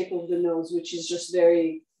the shape of the nose, which is just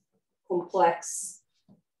very complex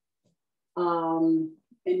and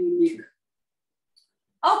unique.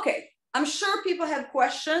 Okay, I'm sure people have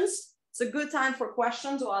questions. It's a good time for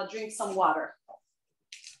questions while I drink some water.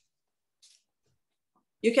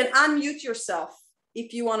 You can unmute yourself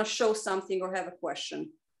if you want to show something or have a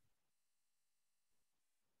question.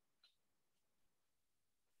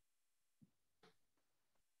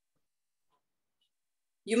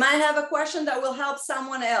 You might have a question that will help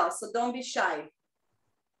someone else, so don't be shy.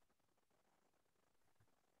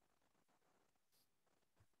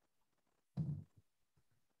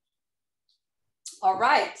 All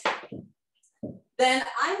right. Then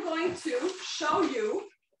I'm going to show you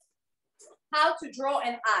how to draw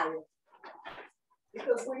an eye,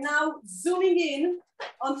 because we're now zooming in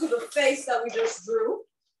onto the face that we just drew.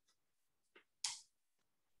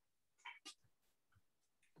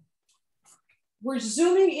 We're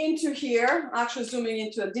zooming into here, actually zooming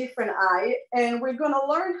into a different eye, and we're gonna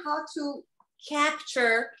learn how to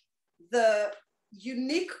capture the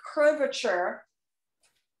unique curvature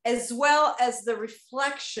as well as the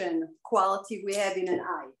reflection quality we have in an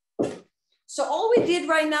eye. So all we did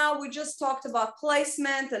right now, we just talked about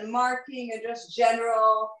placement and marking and just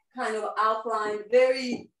general kind of outline,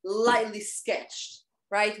 very lightly sketched,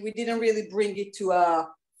 right? We didn't really bring it to a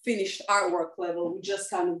finished artwork level. We just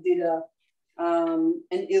kind of did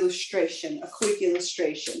an illustration, a quick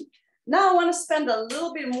illustration. Now I want to spend a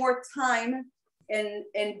little bit more time and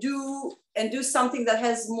do something that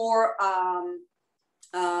has more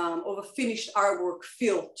of a finished artwork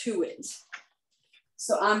feel to it.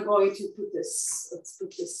 So I'm going to put this, let's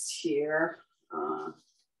put this here.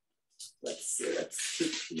 Let's see, let's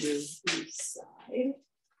keep this inside.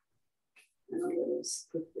 And I'm going to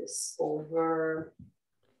put this over.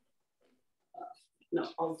 No,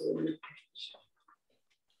 I'll do it.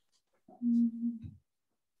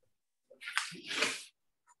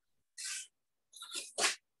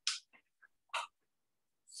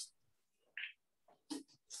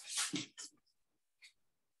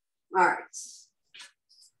 All right.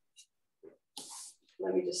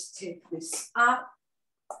 Let me just take this up.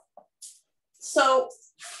 So,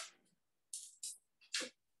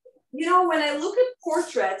 you know, when I look at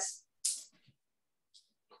portraits,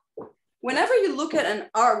 whenever you look at an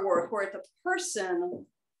artwork or at a person,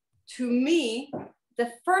 to me,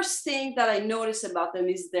 the first thing that I notice about them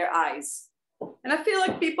is their eyes. And I feel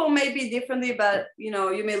like people may be differently, but you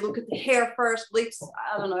know, you may look at the hair first, lips.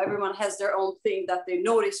 I don't know, everyone has their own thing that they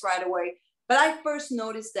notice right away. But I first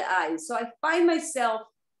noticed the eyes. So I find myself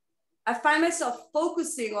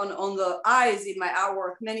focusing on the eyes in my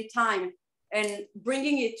artwork many times and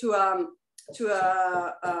bringing it to a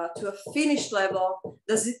finished level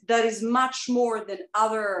that is much more than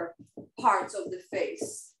other parts of the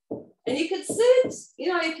face. And you can see it, you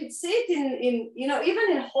know, you can see it in you know,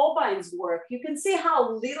 even in Holbein's work, you can see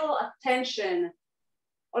how little attention,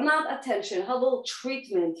 or not attention, how little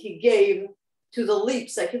treatment he gave to the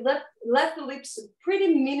lips. Like he left the lips pretty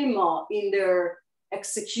minimal in their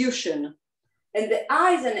execution. And the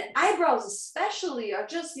eyes and the eyebrows especially are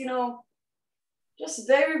just, you know, just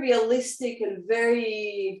very realistic and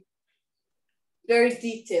very, very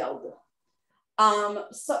detailed.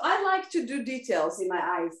 So I like to do details in my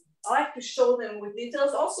eyes. I like to show them with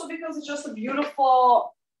details also because it's just a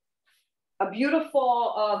beautiful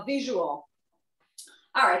visual.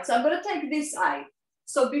 All right, so I'm gonna take this eye.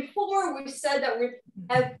 So before we said that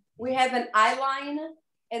we have an eye line,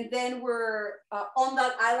 and then we're on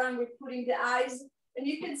that eye line, we're putting the eyes. And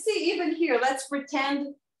you can see even here, let's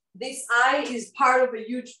pretend this eye is part of a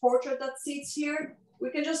huge portrait that sits here.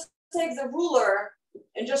 We can just take the ruler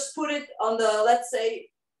and just put it on the, let's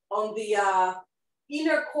say, on the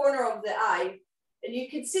inner corner of the eye. And you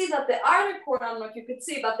can see that the outer corner, I don't know if you could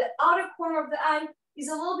see, but the outer corner of the eye is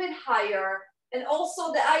a little bit higher. And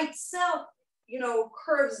also the eye itself, you know,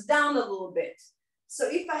 curves down a little bit. So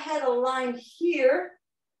if I had a line here,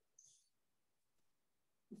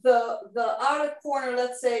 the outer corner,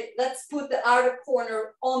 let's say, let's put the outer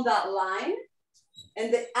corner on that line,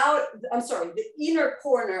 and the inner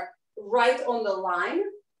corner right on the line.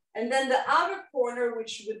 And then the outer corner,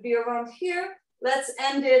 which would be around here, let's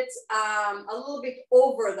end it a little bit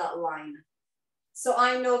over that line. So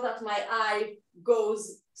I know that my eye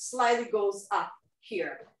slightly goes up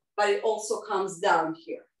here, but it also comes down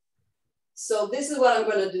here. So this is what I'm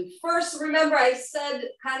gonna do. First, remember I said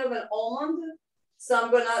kind of an almond. So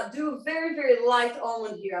I'm gonna do very, very light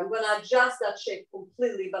almond here. I'm gonna adjust that shape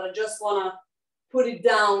completely, but I just wanna put it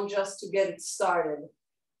down just to get it started.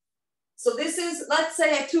 So this is, let's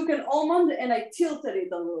say I took an almond and I tilted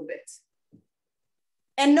it a little bit.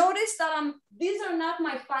 And notice that these are not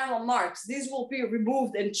my final marks. These will be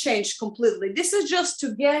removed and changed completely. This is just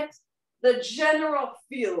to get the general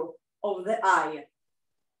feel of the eye.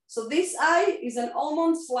 So this eye is an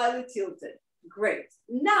almond slightly tilted. Great.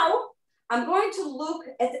 Now I'm going to look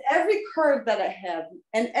at every curve that I have.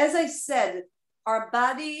 And as I said, our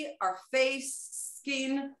body, our face,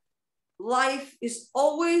 skin, life is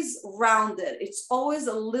always rounded. It's always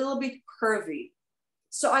a little bit curvy.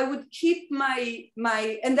 So I would keep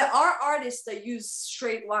and there are artists that use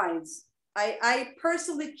straight lines. I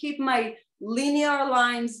personally keep my linear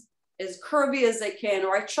lines as curvy as I can,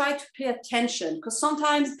 or I try to pay attention because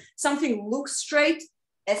sometimes something looks straight,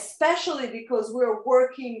 especially because we're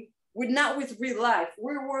working not with real life.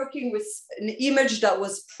 We're working with an image that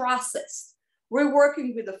was processed. We're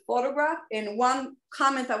working with a photograph. And one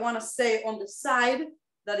comment I want to say on the side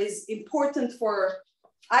that is important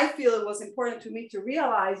I feel it was important to me to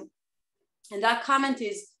realize, and that comment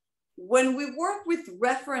is, when we work with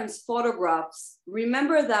reference photographs,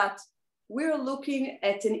 remember that we're looking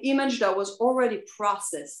at an image that was already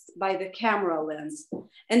processed by the camera lens.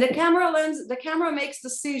 And the camera makes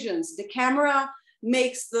decisions. The camera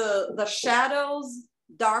makes the shadows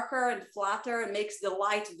darker and flatter, and makes the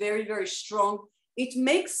light very, very strong. It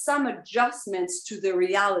makes some adjustments to the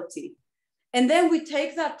reality. And then we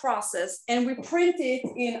take that process and we print it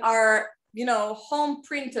in our, you know, home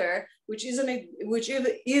printer, which is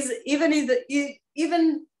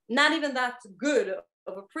even not even that good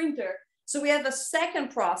of a printer. So we have a second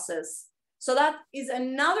process. So that is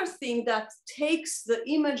another thing that takes the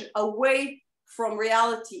image away from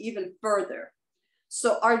reality even further.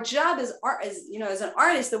 So our job as an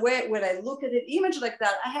artist, the way when I look at an image like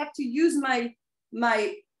that, I have to use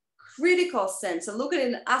my critical sense and look at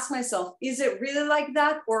it and ask myself, is it really like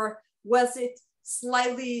that? Or was it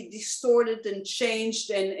slightly distorted and changed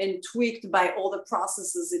and tweaked by all the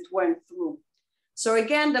processes it went through? So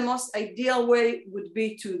again, the most ideal way would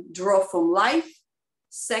be to draw from life.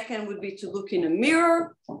 Second would be to look in a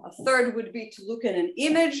mirror. A third would be to look at an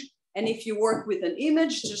image. And if you work with an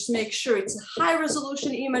image, just make sure it's a high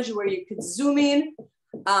resolution image where you could zoom in.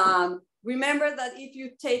 Remember that if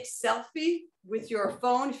you take selfie with your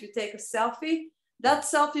phone, if you take a selfie, that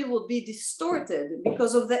selfie will be distorted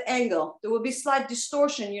because of the angle. There will be slight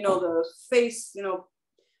distortion, you know, the face, you know,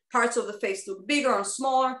 parts of the face look bigger and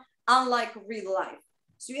smaller, unlike real life.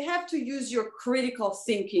 So you have to use your critical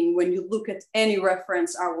thinking when you look at any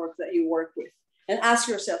reference artwork that you work with, and ask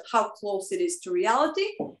yourself how close it is to reality,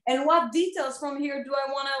 and what details from here do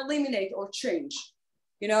I want to eliminate or change.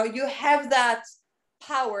 You know, you have that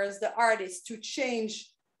power as the artist to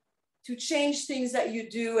change things that you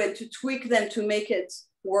do and to tweak them to make it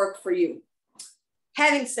work for you.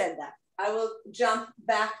 Having said that, I will jump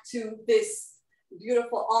back to this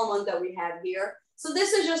beautiful almond that we have here. So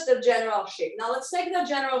this is just a general shape. Now let's take that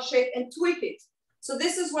general shape and tweak it. So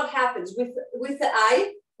this is what happens with the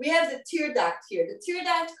eye. We have the tear duct here. The tear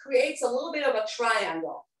duct creates a little bit of a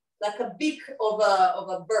triangle, like a beak of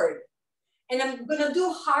a bird. And I'm gonna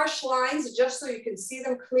do harsh lines just so you can see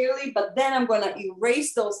them clearly, but then I'm gonna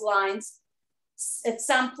erase those lines at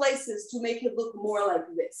some places to make it look more like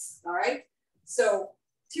this, all right? So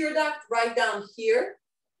tear duct right down here,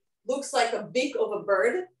 looks like a beak of a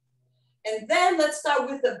bird. And then let's start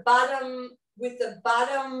with the bottom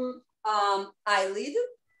eyelid.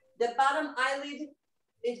 The bottom eyelid,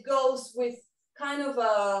 it goes with kind of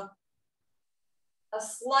a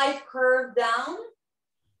slight curve down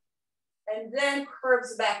and then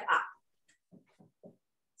curves back up.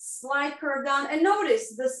 Slight curve down, and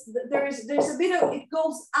notice this, there's a bit of, it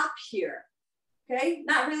goes up here, okay?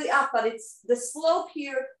 Not really up, but it's the slope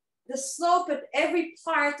here. The slope at every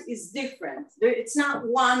part is different. It's not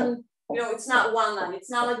one, you know, it's not one line. It's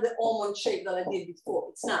not like the almond shape that I did before.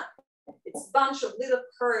 It's not. It's a bunch of little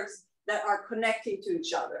curves that are connecting to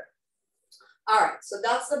each other. All right, so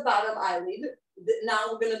that's the bottom eyelid.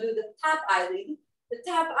 Now we're gonna do the top eyelid. The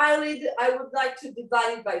top eyelid, I would like to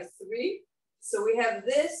divide it by 3. So we have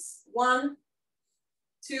this 1,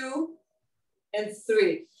 2, and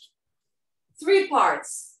 3. 3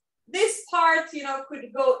 parts. This part, you know,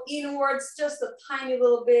 could go inwards just a tiny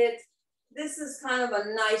little bit. This is kind of a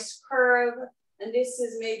nice curve, and this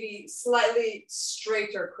is maybe slightly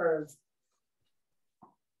straighter curve.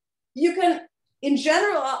 You can, in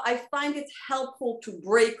general, I find it helpful to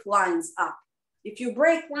break lines up. If you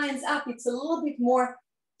break lines up, it's a little bit more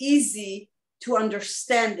easy to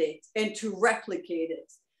understand it and to replicate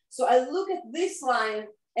it. So I look at this line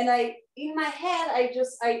and in my head, I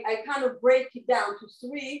kind of break it down to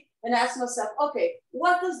 3 and ask myself, okay,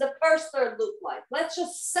 what does the first third look like? Let's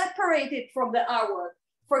just separate it from the artwork.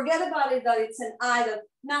 Forget about it that it's an eye, that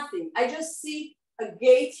nothing. I just see a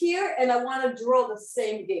gate here and I want to draw the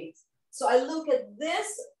same gate. So I look at this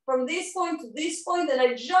from this point to this point and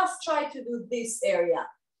I just try to do this area.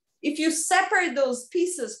 If you separate those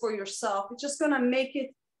pieces for yourself, it's just going to make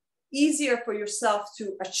it easier for yourself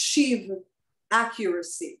to achieve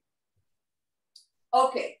accuracy.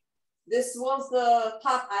 Okay, this was the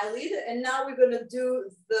top eyelid, and now we're going to do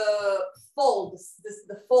the fold,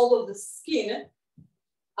 the fold of the skin,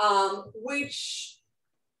 which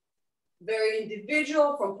very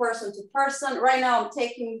individual from person to person. Right now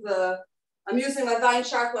I'm using my vine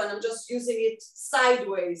sharpener and I'm just using it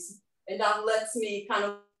sideways, and that lets me kind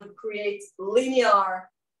of create linear,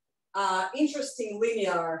 interesting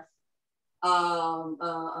linear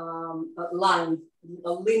line,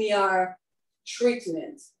 a linear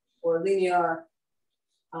treatment or linear,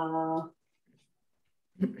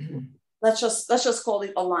 let's just call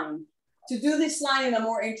it a line. To do this line in a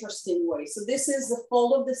more interesting way. So this is the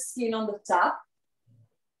fold of the skin on the top.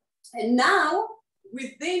 And now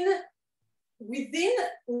within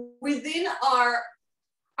our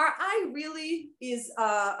eye really is,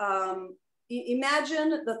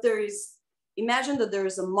 imagine that there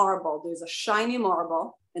is a marble, there's a shiny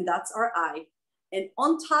marble, and that's our eye. And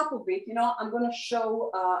on top of it, you know, I'm gonna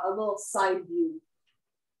show a little side view.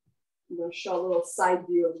 I'm gonna show a little side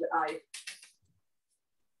view of the eye.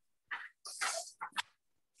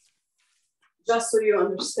 Just so you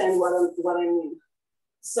understand what I mean.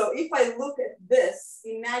 So if I look at this,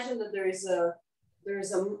 imagine that there is a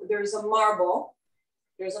marble,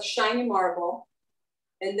 there's a shiny marble,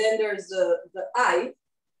 and then there's the eye.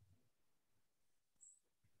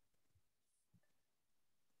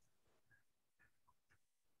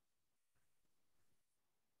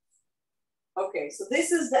 Okay, so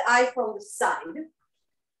this is the eye from the side.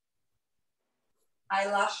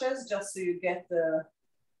 Eyelashes, just so you get the,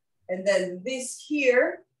 and then this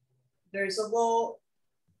here, there's a little,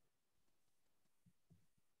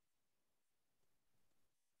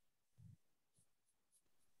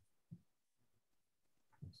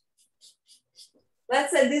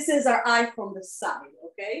 let's say this is our eye from the side,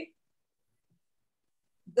 okay?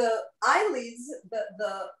 The eyelids,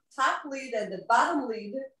 the top lid and the bottom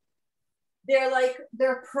lid,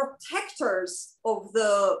 they're protectors of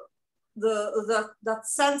that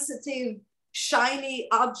sensitive, shiny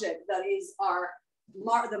object that is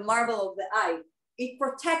the marble of the eye. it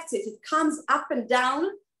protects it. It comes up and down,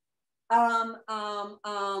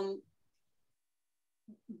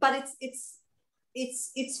 but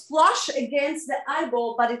it's flush against the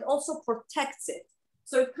eyeball, but it also protects it.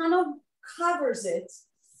 So it kind of covers it.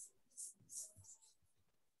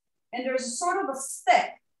 And there's a sort of a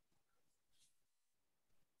step.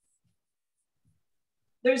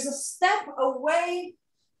 There's a step away.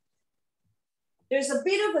 There's a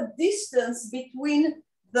bit of a distance between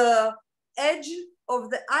the edge of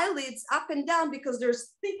the eyelids up and down because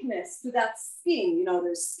there's thickness to that skin. You know,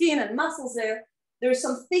 there's skin and muscles there. There's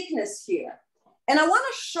some thickness here. And I want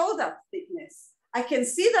to show that thickness. I can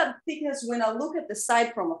see that thickness when I look at the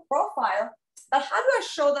side from a profile, but how do I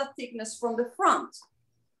show that thickness from the front?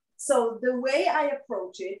 So the way I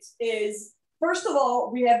approach it is, first of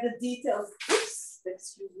all, we have the details. Oops,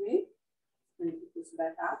 excuse me. Let me put this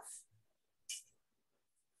back up.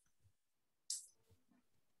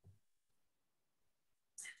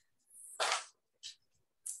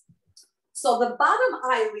 So the bottom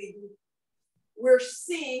eyelid, we're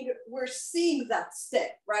seeing that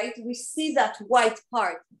step, right? We see that white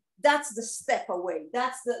part. That's the step away.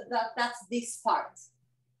 That's this part.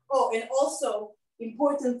 Oh, and also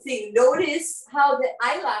important thing, notice how the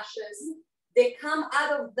eyelashes, they come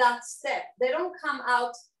out of that step. They don't come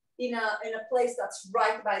out in a place that's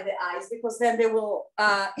right by the eyes because then they will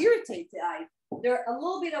irritate the eye. They're a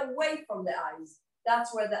little bit away from the eyes.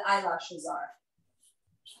 That's where the eyelashes are.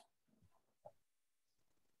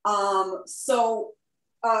 So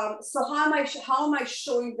how am I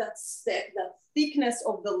showing that step, that thickness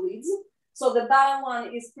of the lids? So the bottom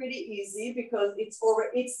one is pretty easy because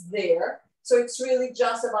it's there. So it's really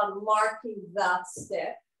just about marking that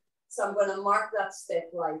step. So I'm going to mark that step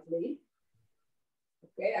lightly.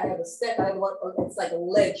 Okay, I have a step. It's like a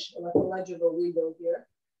ledge of a window here.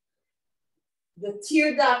 The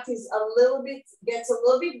tear duct is gets a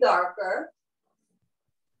little bit darker.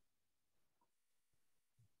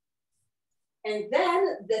 And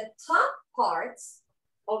then the top parts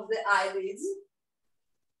of the eyelids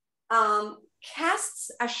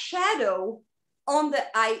casts a shadow on the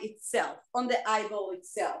eye itself, on the eyeball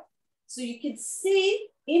itself. So you can see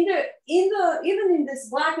even in this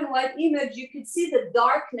black and white image, you can see the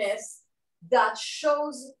darkness that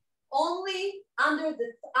shows only under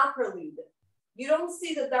the upper lid. You don't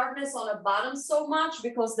see the darkness on the bottom so much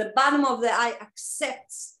because the bottom of the eye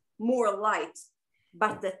accepts more light.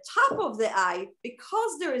 But the top of the eye,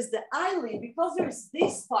 because there is the eyelid, because there is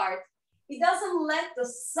this part, it doesn't let the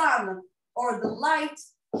sun or the light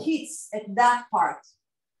hits at that part.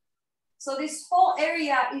 So this whole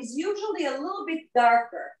area is usually a little bit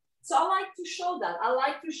darker. So I like to show that. I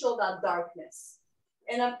like to show that darkness.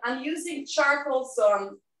 And I'm using charcoal,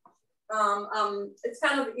 so it's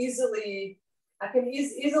kind of I can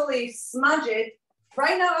easily smudge it.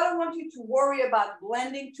 Right now, I don't want you to worry about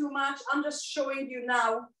blending too much. I'm just showing you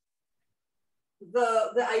now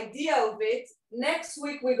the idea of it. Next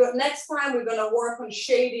time we're gonna work on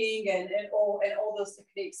shading and all those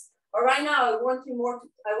techniques. But right now,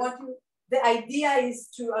 the idea is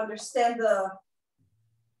to understand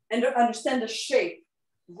the shape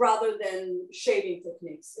rather than shading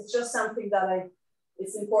techniques. It's just something that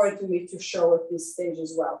it's important to me to show at this stage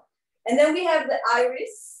as well. And then we have the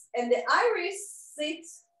iris, and the iris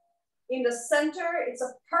sits in the center. It's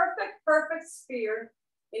a perfect sphere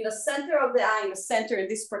in the center of the eye, in the center in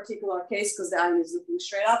this particular case, because the eye is looking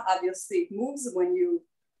straight up. Obviously, it moves when you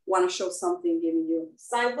want to show something, giving you a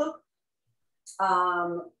side look.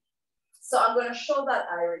 So I'm going to show that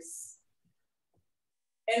iris.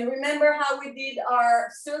 And remember how we did our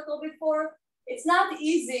circle before? It's not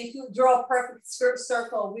easy to draw a perfect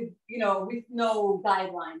circle with no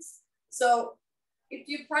guidelines. So if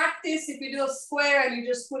you practice, if you do a square and you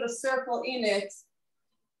just put a circle in it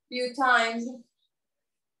a few times,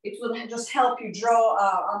 it will just help you draw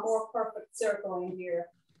a more perfect circle in here.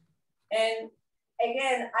 And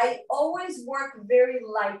again, I always work very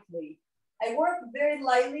lightly. I work very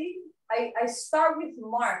lightly. I start with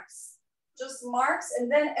marks, just marks.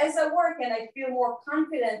 And then as I work and I feel more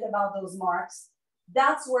confident about those marks,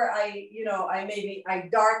 that's where I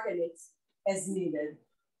darken it as needed.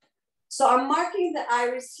 So I'm marking the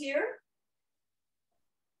iris here.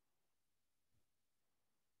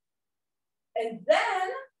 And then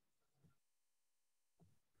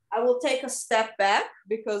I will take a step back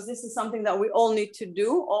because this is something that we all need to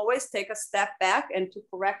do. Always take a step back and to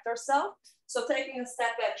correct ourselves. So taking a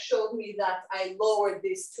step back showed me that I lowered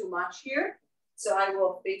this too much here. So I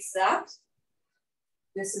will fix that.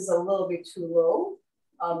 This is a little bit too low.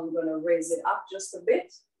 I'm gonna raise it up just a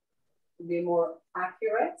bit to be more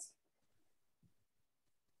accurate.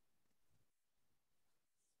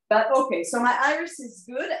 But okay, so my iris is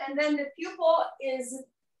good. And then the pupil is,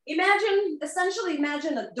 essentially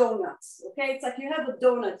imagine a donut, okay? It's like you have a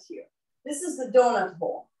donut here. This is the donut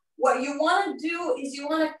hole. What you want to do is you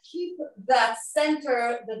want to keep that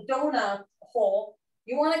center, the donut hole,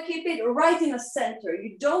 you want to keep it right in the center.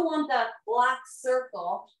 You don't want that black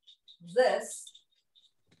circle, this,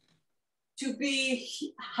 to be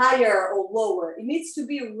higher or lower. It needs to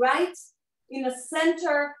be right in the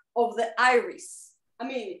center of the iris. I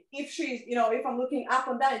mean, if she's, you know, if I'm looking up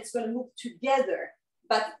and down, it's going to move together.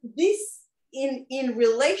 But this in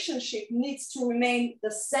relationship needs to remain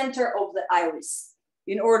the center of the iris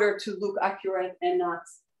in order to look accurate and not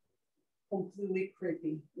completely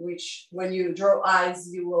creepy, which when you draw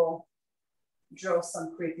eyes, you will draw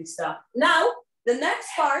some creepy stuff. Now, the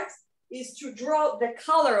next part is to draw the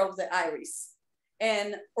color of the iris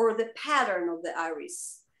or the pattern of the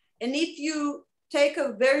iris. And if you take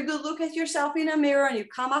a very good look at yourself in a mirror and you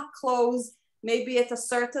come up close, maybe at a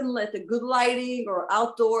good lighting or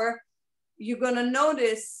outdoor, you're gonna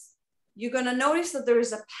notice that there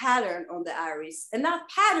is a pattern on the iris. And that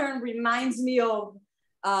pattern reminds me of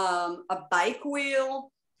a bike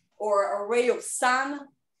wheel or a ray of sun.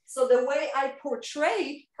 So the way I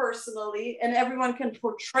portray personally, and everyone can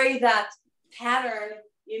portray that pattern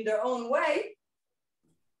in their own way,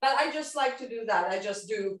 but I just like to do that. I just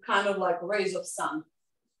do kind of like rays of sun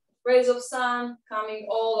coming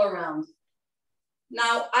all around.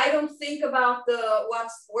 Now, I don't think about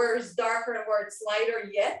where it's darker and where it's lighter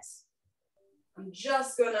yet. I'm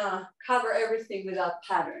just gonna cover everything with that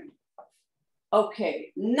pattern.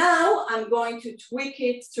 Okay, now I'm going to tweak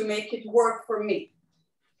it to make it work for me.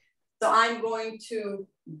 So I'm going to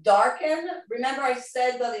darken. Remember I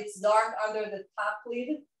said that it's dark under the top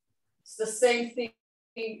lid? It's the same thing.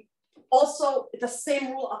 Also, the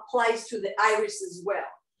same rule applies to the iris as well.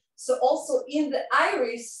 So also in the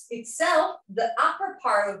iris itself, the upper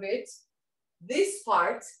part of it, this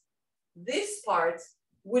part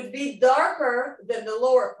would be darker than the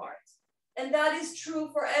lower part. And that is true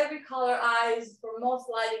for every color eyes, for most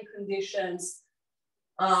lighting conditions.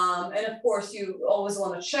 And of course, you always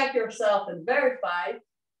want to check yourself and verify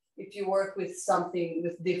if you work with something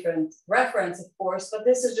with different reference, of course, but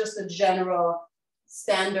this is just a general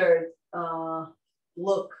standard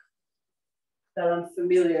look that I'm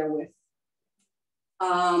familiar with.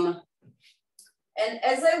 And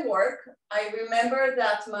as I work, I remember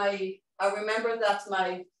that my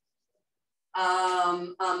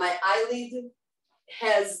eyelid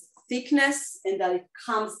has thickness and that it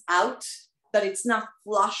comes out, that it's not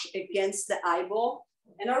flush against the eyeball.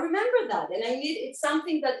 And I remember that. And it's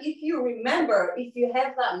something that if you remember, if you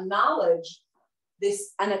have that knowledge,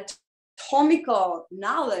 this anatomical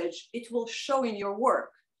knowledge, it will show in your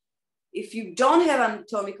work. If you don't have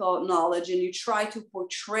anatomical knowledge and you try to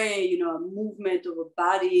portray, you know, a movement of a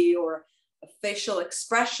body or a facial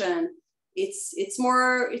expression, it's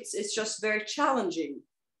just very challenging.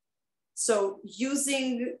 So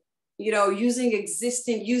using knowledge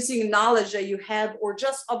that you have, or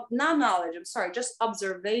just not knowledge, just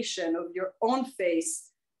observation of your own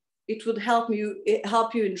face, it would help you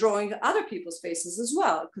in drawing other people's faces as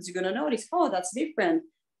well, because you're gonna notice, oh, that's different.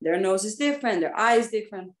 Their nose is different, their eye is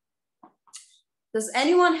different. Does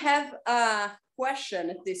anyone have a question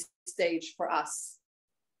at this stage for us?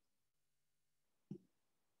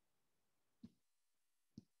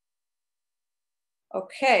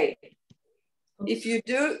 Okay. If you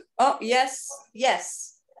do, oh, yes.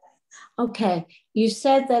 Okay, you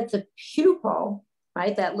said that the pupil,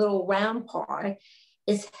 right, that little round part,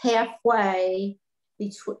 is halfway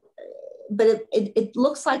between, but it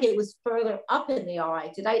looks like it was further up in the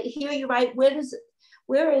eye. Did I hear you right? Where is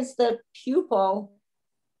the pupil?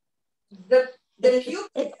 The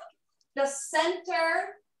pupil, the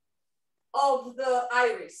center of the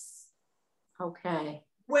iris. Okay.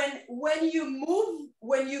 When you move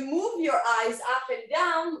your eyes up and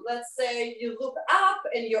down, let's say you look up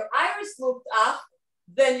and your iris looked up,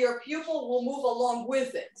 then your pupil will move along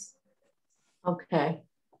with it. Okay.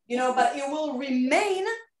 You know, but it will remain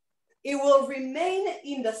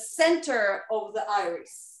in the center of the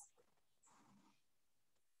iris.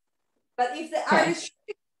 But if the iris,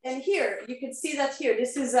 and here, you can see that here,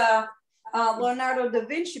 this is a Leonardo da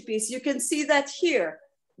Vinci piece. You can see that here,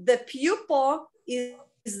 the pupil is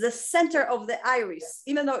the center of the iris.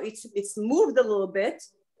 Even though it's moved a little bit,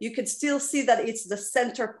 you can still see that it's the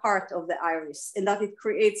center part of the iris and that it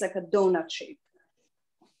creates like a donut shape.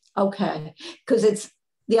 Okay, because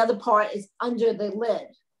the other part is under the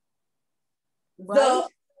lid, right?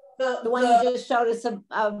 The one you just showed us of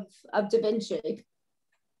Da Vinci.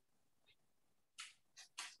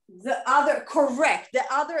 The other, correct. The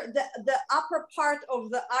upper part of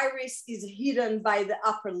the iris is hidden by the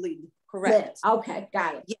upper lid. Correct. Yeah. Okay,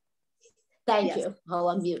 got it. Yeah. Thank Yes. you. I'll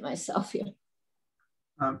unmute myself here.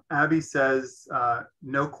 Abby says,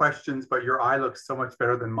 no questions, but your eye looks so much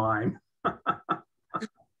better than mine.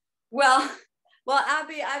 Well,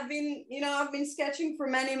 Abby, I've been sketching for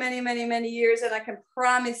many years, and I can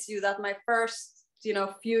promise you that my first,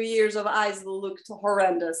 few years of eyes looked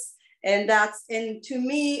horrendous. And to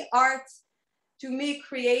me,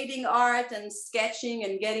 creating art and sketching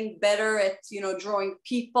and getting better at, drawing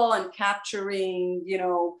people and capturing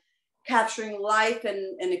life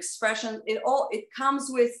and expression, it comes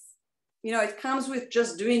with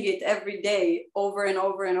just doing it every day over and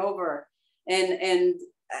over and over. And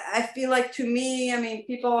I feel like, to me,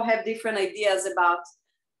 people have different ideas about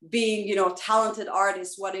being, talented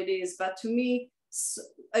artists, what it is. But to me,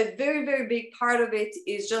 a very, very big part of it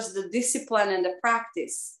is just the discipline and the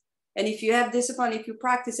practice. And if you have discipline, if you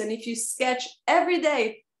practice, and if you sketch every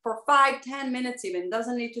day for 5-10 minutes, even,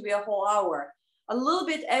 doesn't need to be a whole hour, a little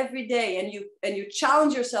bit every day, and you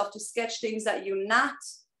challenge yourself to sketch things that you're not,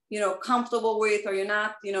 comfortable with, or you're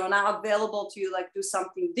not, not available to you, like do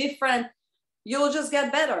something different, you'll just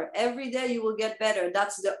get better. Every day you will get better.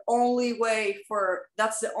 That's the only way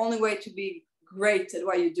to be great at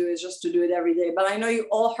what you do, is just to do it every day. But I know you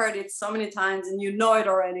all heard it so many times and you know it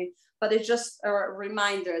already, but it's just a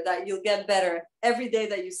reminder that you'll get better every day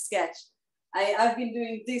that you sketch. I've been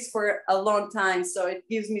doing this for a long time, so it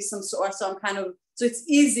gives me so it's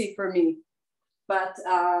easy for me, but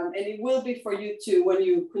and it will be for you too when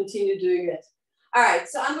you continue doing it. All right,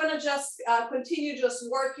 so I'm gonna just continue just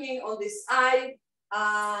working on this eye.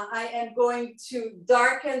 I am going to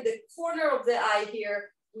darken the corner of the eye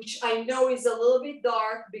here, which I know is a little bit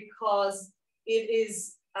dark because it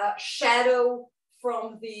is shadow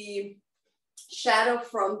from the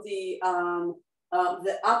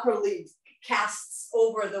upper lid casts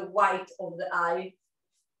over the white of the eye,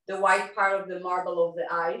 the white part of the marble of the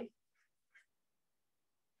eye.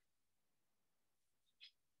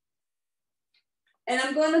 And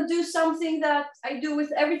I'm going to do something that I do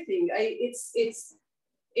with everything. It's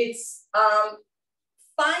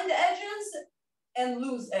find edges and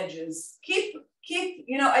lose edges.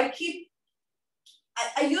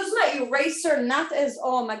 I use my eraser not as,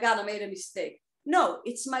 oh my God, I made a mistake. No,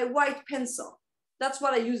 it's my white pencil. That's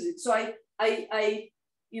what I use it. So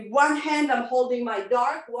in one hand, I'm holding my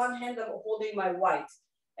dark, one hand, I'm holding my white.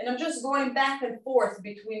 And I'm just going back and forth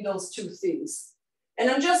between those two things. And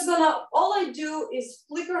I'm just all I do is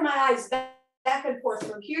flicker my eyes back and forth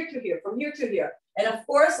from here to here, from here to here. And of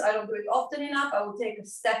course, I don't do it often enough. I will take a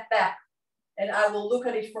step back and I will look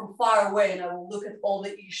at it from far away, and I will look at all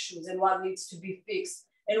the issues and what needs to be fixed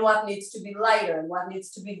and what needs to be lighter and what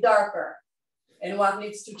needs to be darker and what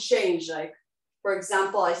needs to change. Like, for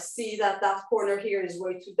example, I see that corner here is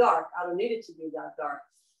way too dark. I don't need it to be that dark.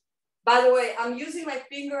 By the way, I'm using my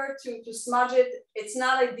finger to smudge it. It's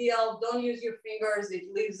not ideal. Don't use your fingers.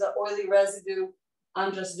 It leaves the oily residue.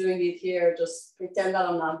 I'm just doing it here. Just pretend that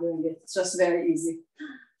I'm not doing it. It's just very easy.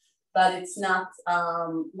 But it's not,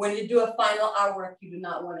 when you do a final artwork, you do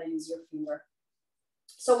not want to use your finger.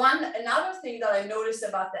 So another thing that I noticed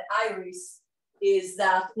about the iris is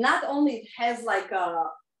that not only it has like a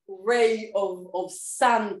ray of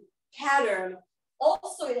sun pattern,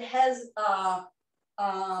 also it has a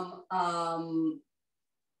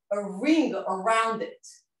ring around it,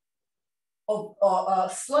 of a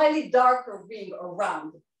slightly darker ring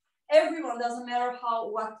around. Everyone, doesn't matter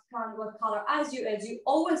what color eyes you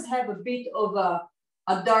always have a bit of a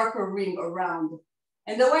darker ring around.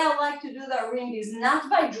 And the way I like to do that ring is not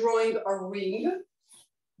by drawing a ring,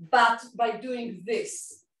 but by doing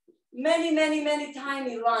this. Many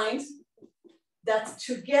tiny lines that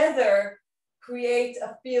together create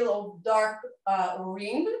a feel of dark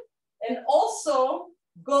ring, and also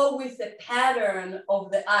go with the pattern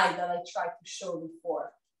of the eye that I tried to show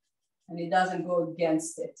before. And it doesn't go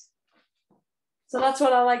against it. So that's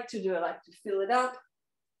what I like to do. I like to fill it up.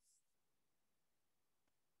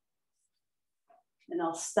 And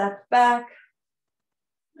I'll step back,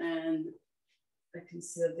 and I can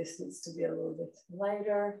see that this needs to be a little bit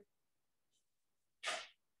lighter.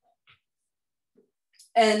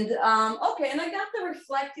 And okay, and I got the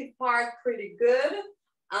reflective part pretty good.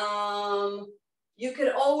 You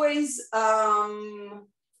could always,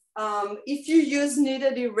 if you use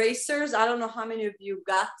kneaded erasers, I don't know how many of you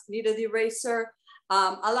got kneaded eraser.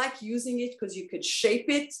 I like using it because you could shape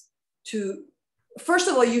it to, first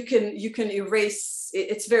of all, you can erase.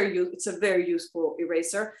 It's a very useful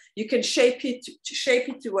eraser. You can shape it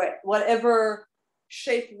to whatever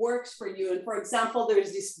shape works for you. And for example,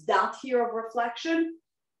 there's this dot here of reflection.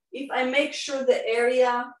 If I make sure the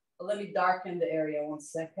area, let me darken the area 1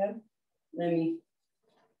 second. Let me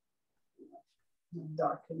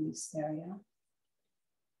darken this area.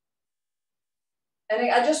 And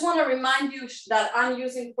I just want to remind you that I'm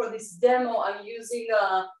using for this demo, I'm using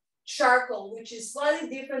a charcoal, which is slightly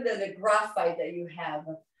different than the graphite that you have.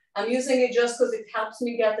 I'm using it just because it helps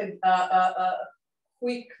me get a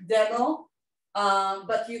quick demo,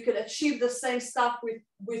 but you can achieve the same stuff with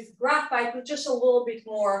graphite, with just a little bit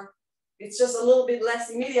more. It's just a little bit less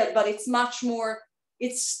immediate, but it's much more,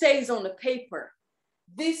 it stays on the paper.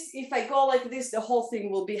 This, if I go like this, the whole thing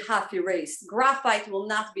will be half erased. Graphite will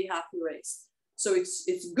not be half erased. So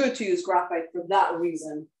it's good to use graphite for that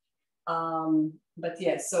reason. But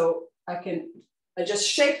yeah, so I just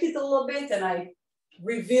shaped it a little bit and I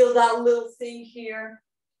revealed that little thing here.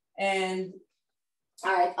 And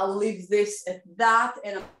all right, I'll leave this at that.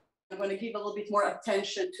 And I'm going to give a little bit more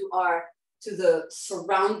attention to the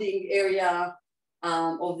surrounding area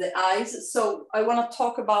of the eyes. So I want to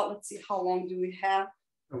talk about, let's see, how long do we have?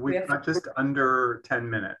 We've got just under 10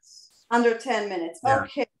 minutes. Under 10 minutes, yeah.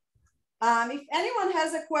 Okay. If anyone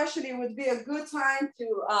has a question, it would be a good time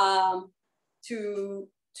to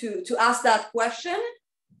ask that question.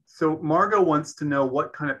 So Margot wants to know,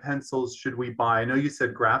 what kind of pencils should we buy? I know you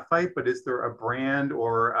said graphite, but is there a brand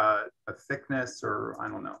or a thickness, or I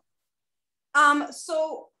don't know?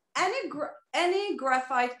 So any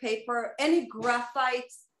graphite paper, any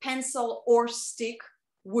graphite pencil or stick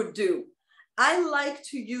would do. I like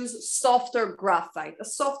to use softer graphite. A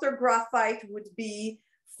softer graphite would be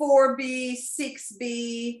 4B,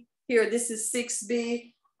 6B. Here, this is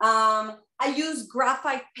 6B. I use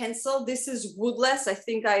graphite pencil. This is woodless. I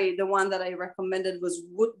think the one that I recommended was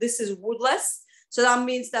wood. This is woodless. So that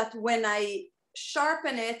means that when I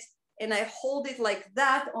sharpen it and I hold it like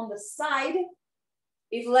that on the side,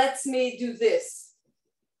 it lets me do this.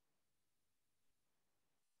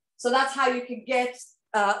 So that's how you can get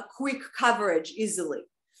quick coverage easily.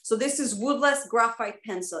 So this is woodless graphite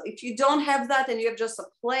pencil. If you don't have that and you have just a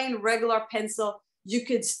plain regular pencil, you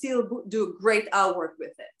could still do great artwork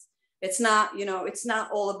with it. It's not, it's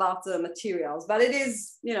not all about the materials, but it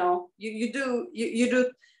is, you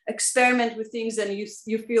do experiment with things and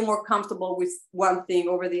you feel more comfortable with one thing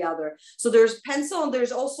over the other. So there's pencil and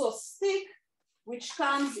there's also a stick, which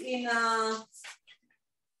comes in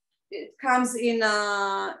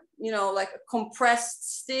like a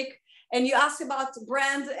compressed stick. And you ask about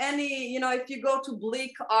brand, if you go to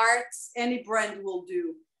Bleak Arts, any brand will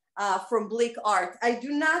do from Bleak Art. I do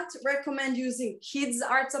not recommend using kids'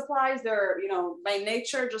 art supplies. They're, by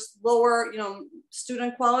nature, just lower,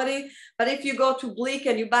 student quality. But if you go to Bleak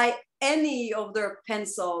and you buy any of their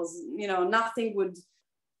pencils,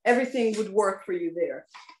 everything would work for you there.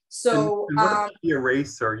 So and what about the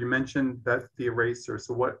eraser? You mentioned that the eraser.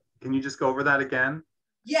 So can you just go over that again?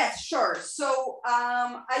 Yes, sure. So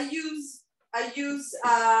I'll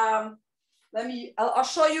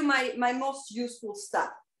show you my most useful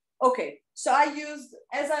stuff. Okay, so I used,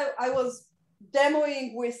 as I was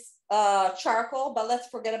demoing with charcoal, but let's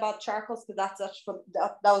forget about charcoals because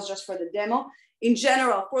that was just for the demo. In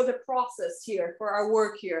general, for the process here, for our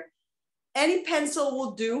work here, any pencil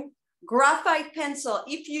will do. Graphite pencil,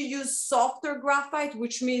 if you use softer graphite,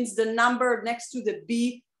 which means the number next to the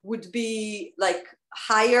B would be like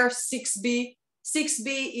higher, 6B.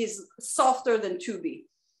 6B is softer than 2B.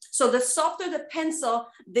 So the softer the pencil,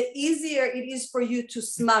 the easier it is for you to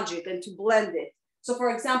smudge it and to blend it. So for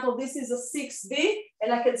example, this is a 6B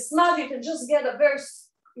and I can smudge it and just get a very,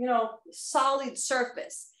 solid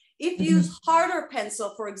surface. If you use harder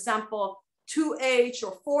pencil, for example, 2H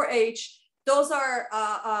or 4H, those are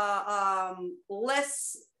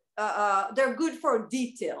less, they're good for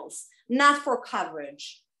details, not for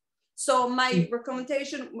coverage. So my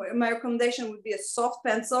recommendation would be a soft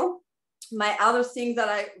pencil. My other thing that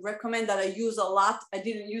I recommend that I use a lot, I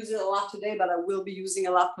didn't use it a lot today, but I will be using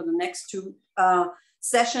a lot for the next 2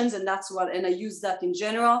 sessions. And I use that in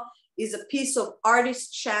general, is a piece of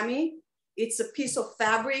artist chamois. It's a piece of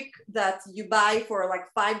fabric that you buy for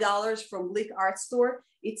like $5 from Bleak Art Store.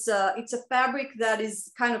 It's a fabric that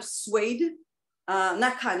is kind of suede,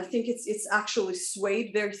 not kind of, I think it's actually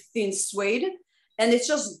suede, very thin suede. And it's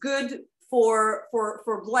just good for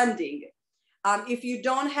blending. If you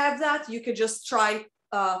don't have that, you could just try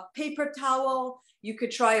a paper towel. You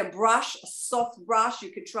could try a brush, a soft brush.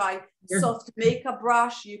 You could try soft makeup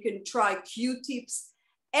brush. You can try Q-tips,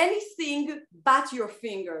 anything but your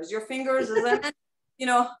fingers. Your fingers, you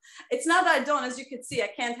know, it's not that I don't, as you can see, I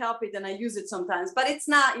can't help it and I use it sometimes, but it's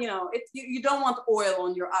not, you know, you don't want oil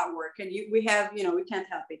on your artwork, and we have, you know, we can't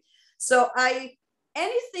help it. So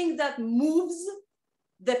anything that moves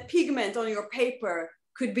the pigment on your paper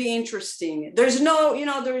could be interesting. There's no, you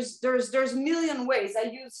know, there's a million ways. I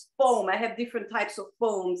use foam. I have different types of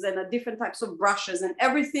foams and different types of brushes and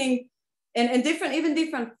everything, and different, even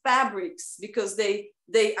different fabrics, because they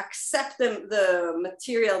accept the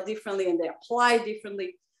material differently and they apply differently.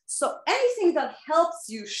 So anything that helps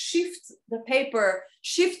you shift the paper,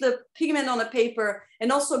 shift the pigment on the paper,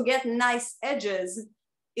 and also get nice edges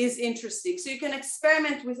is interesting. So you can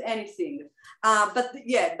experiment with anything. But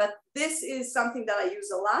this is something that I use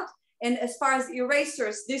a lot. And as far as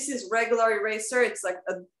erasers, this is regular eraser. It's like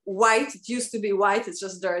a white. It used to be white. It's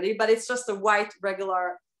just dirty, but it's just a white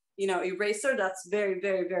regular, you know, eraser. That's very,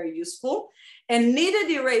 very, very useful. And kneaded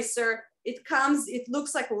eraser, it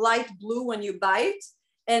looks like light blue when you buy it.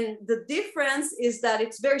 And the difference is that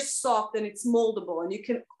it's very soft and it's moldable, and you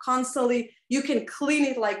can clean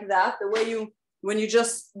it like that. The way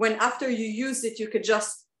after you use it, you could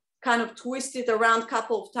just kind of twist it around a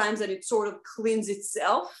couple of times and it sort of cleans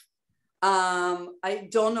itself. I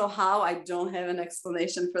don't know how. I don't have an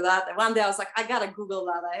explanation for that. And one day I was like, I gotta Google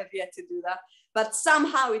that. I have yet to do that. But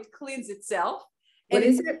somehow it cleans itself. What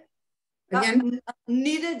is it? Again?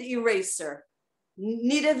 Kneaded eraser.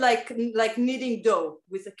 Kneaded like kneading dough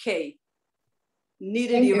with a K.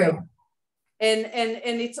 Kneaded eraser.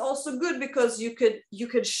 And it's also good because you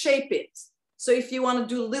could shape it. So if you want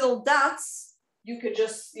to do little dots, you could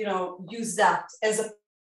just, you know, use that as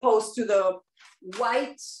opposed to the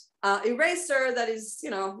white eraser that is,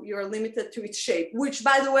 you know, you're limited to its shape, which,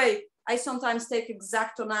 by the way, I sometimes take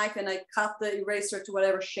X-Acto knife and I cut the eraser to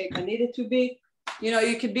whatever shape I need it to be. You know,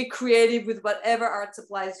 you could be creative with whatever art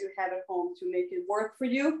supplies you have at home to make it work for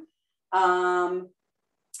you.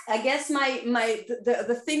 I guess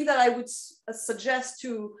the thing that I would suggest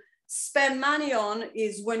to spend money on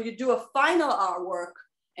is when you do a final artwork,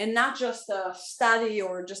 and not just a study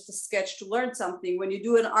or just a sketch to learn something. When you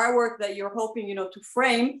do an artwork that you're hoping, you know, to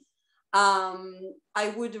frame,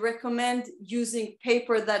 I would recommend using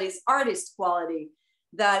paper that is artist quality,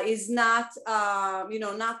 that is not, you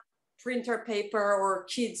know, not printer paper or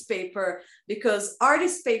kids paper, because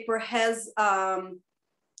artist paper has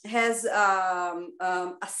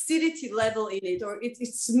acidity level in it, or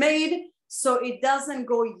it's made so it doesn't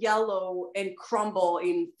go yellow and crumble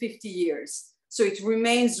in 50 years. So it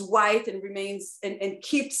remains white and remains and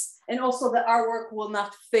keeps, and also the artwork will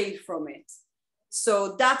not fade from it.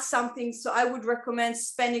 So that's something. So I would recommend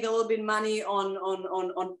spending a little bit of money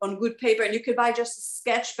on good paper, and you could buy just a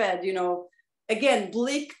sketch pad, you know. Again,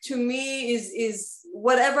 Blick to me is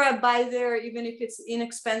whatever I buy there, even if it's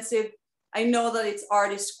inexpensive, I know that it's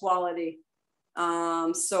artist quality.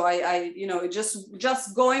 So I you know,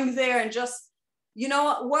 just going there and just, you know,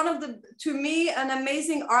 to me, an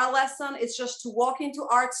amazing art lesson is just to walk into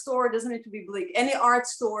art store. It doesn't need to be Blick, any art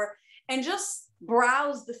store, and just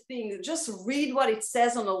browse the thing, just read what it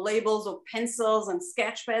says on the labels of pencils and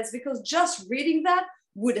sketch pads, because just reading that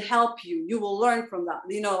would help you. You will learn from that.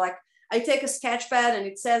 You know, like I take a sketch pad and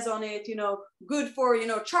it says on it, you know, good for, you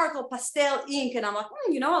know, charcoal, pastel, ink. And I'm like,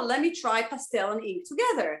 you know what, let me try pastel and ink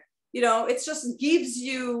together. You know, it just gives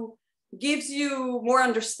you more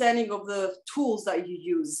understanding of the tools that you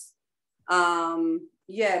use.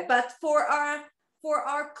 Yeah, but for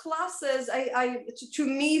our classes, to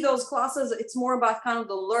me, those classes, it's more about kind of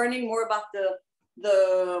the learning, more about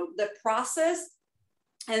the process.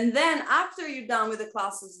 And then after you're done with the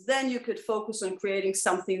classes, then you could focus on creating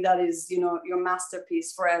something that is, you know, your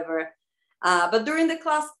masterpiece forever. But during the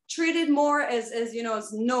class, treat it more as you know,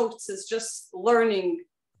 as notes, as just learning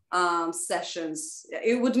sessions.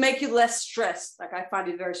 It would make you less stressed. Like I find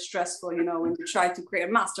it very stressful, you know, when you try to create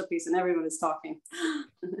a masterpiece and everyone is talking.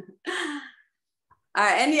 All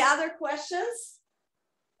right, any other questions?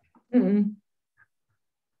 Mm-hmm.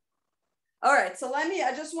 All right, so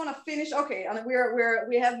I just want to finish. Okay, and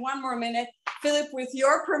we have one more minute. Philip, with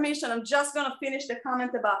your permission, I'm just going to finish the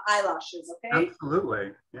comment about eyelashes, okay?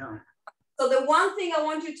 Absolutely, yeah. So the one thing I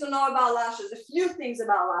want you to know about lashes, a few things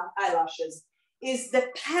about eyelashes, is the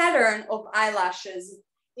pattern of eyelashes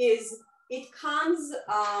is it comes,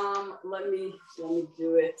 let me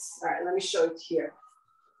do it. All right, let me show it here.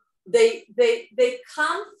 They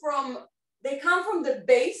come from the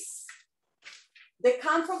base. They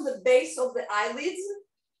come from the base of the eyelids.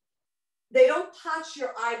 They don't touch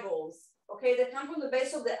your eyeballs, okay? They come from the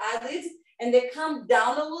base of the eyelids and they come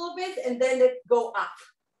down a little bit and then they go up,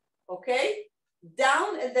 okay?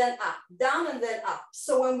 Down and then up, down and then up.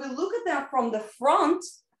 So when we look at them from the front,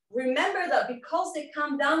 remember that because they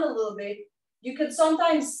come down a little bit, you can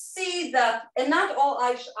sometimes see that, and not all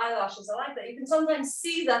eyelashes are like that. You can sometimes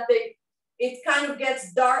see that it kind of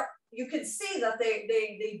gets dark. You can see that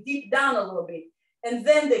they deep down a little bit, and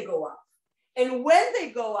then they go up. And when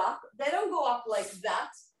they go up, they don't go up like that.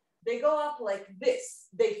 They go up like this.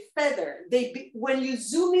 They feather. When you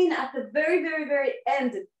zoom in at the very, very, very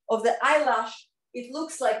end of the eyelash, it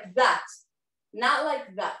looks like that, not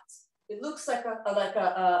like that. It looks like a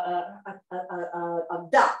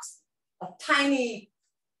dot, a tiny.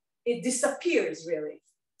 It disappears really.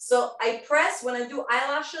 So I press when I do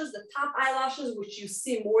eyelashes, the top eyelashes, which you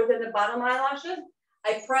see more than the bottom eyelashes.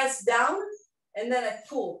 I press down and then I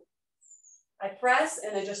pull. I press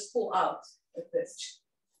and I just pull out like this.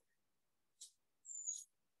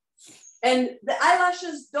 And the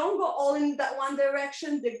eyelashes don't go all in that one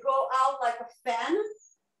direction. They go out like a fan,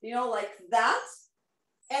 you know, like that.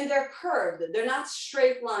 And they're curved. They're not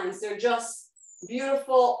straight lines. They're just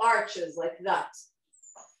beautiful arches like that.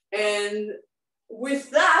 And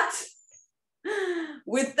with that,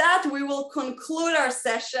 we will conclude our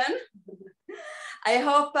session. I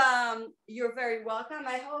hope you're very welcome.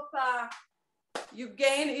 I hope you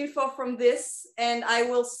gain info from this, and I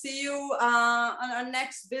will see you on our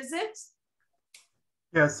next visit.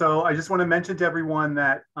 Yeah, so I just want to mention to everyone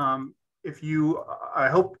that if you,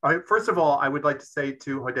 first of all, I would like to say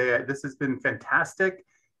to Hodaya, this has been fantastic.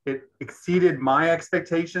 It exceeded my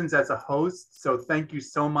expectations as a host. So thank you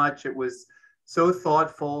so much. It was so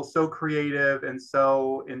thoughtful, so creative, and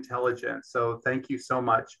so intelligent. So thank you so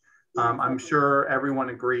much. I'm sure everyone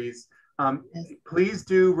agrees. Please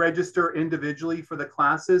do register individually for the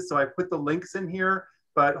classes. So I put the links in here,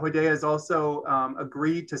 but Hodaya has also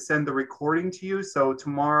agreed to send the recording to you. So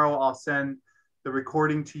tomorrow I'll send the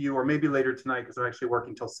recording to you, or maybe later tonight, because I'm actually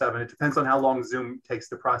working till 7. It depends on how long Zoom takes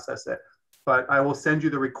to process it. But I will send you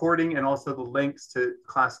the recording and also the links to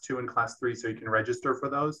class 2 and class 3 so you can register for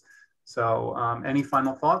those. So any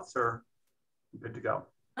final thoughts, or good to go?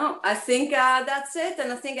 Oh, I think that's it.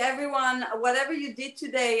 And I think everyone, whatever you did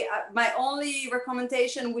today, my only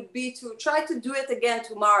recommendation would be to try to do it again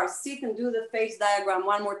tomorrow. Sit and do the face diagram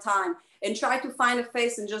one more time and try to find a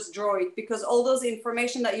face and just draw it, because all those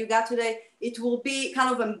information that you got today, it will be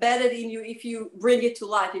kind of embedded in you if you bring it to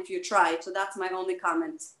life, if you try it. So that's my only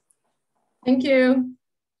comment. Thank you.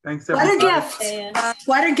 Thanks, everybody. What a gift.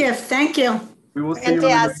 What a gift. Thank you. We will see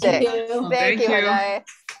Fantastic. you on the 19th. Thank you, Hodaya.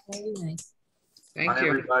 Very nice. Thank Bye, you.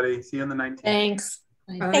 everybody. See you on the 19th. Thanks.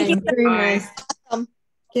 Thank you. Very Bye. nice.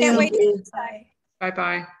 Can't wait. you. Bye.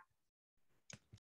 Bye-bye.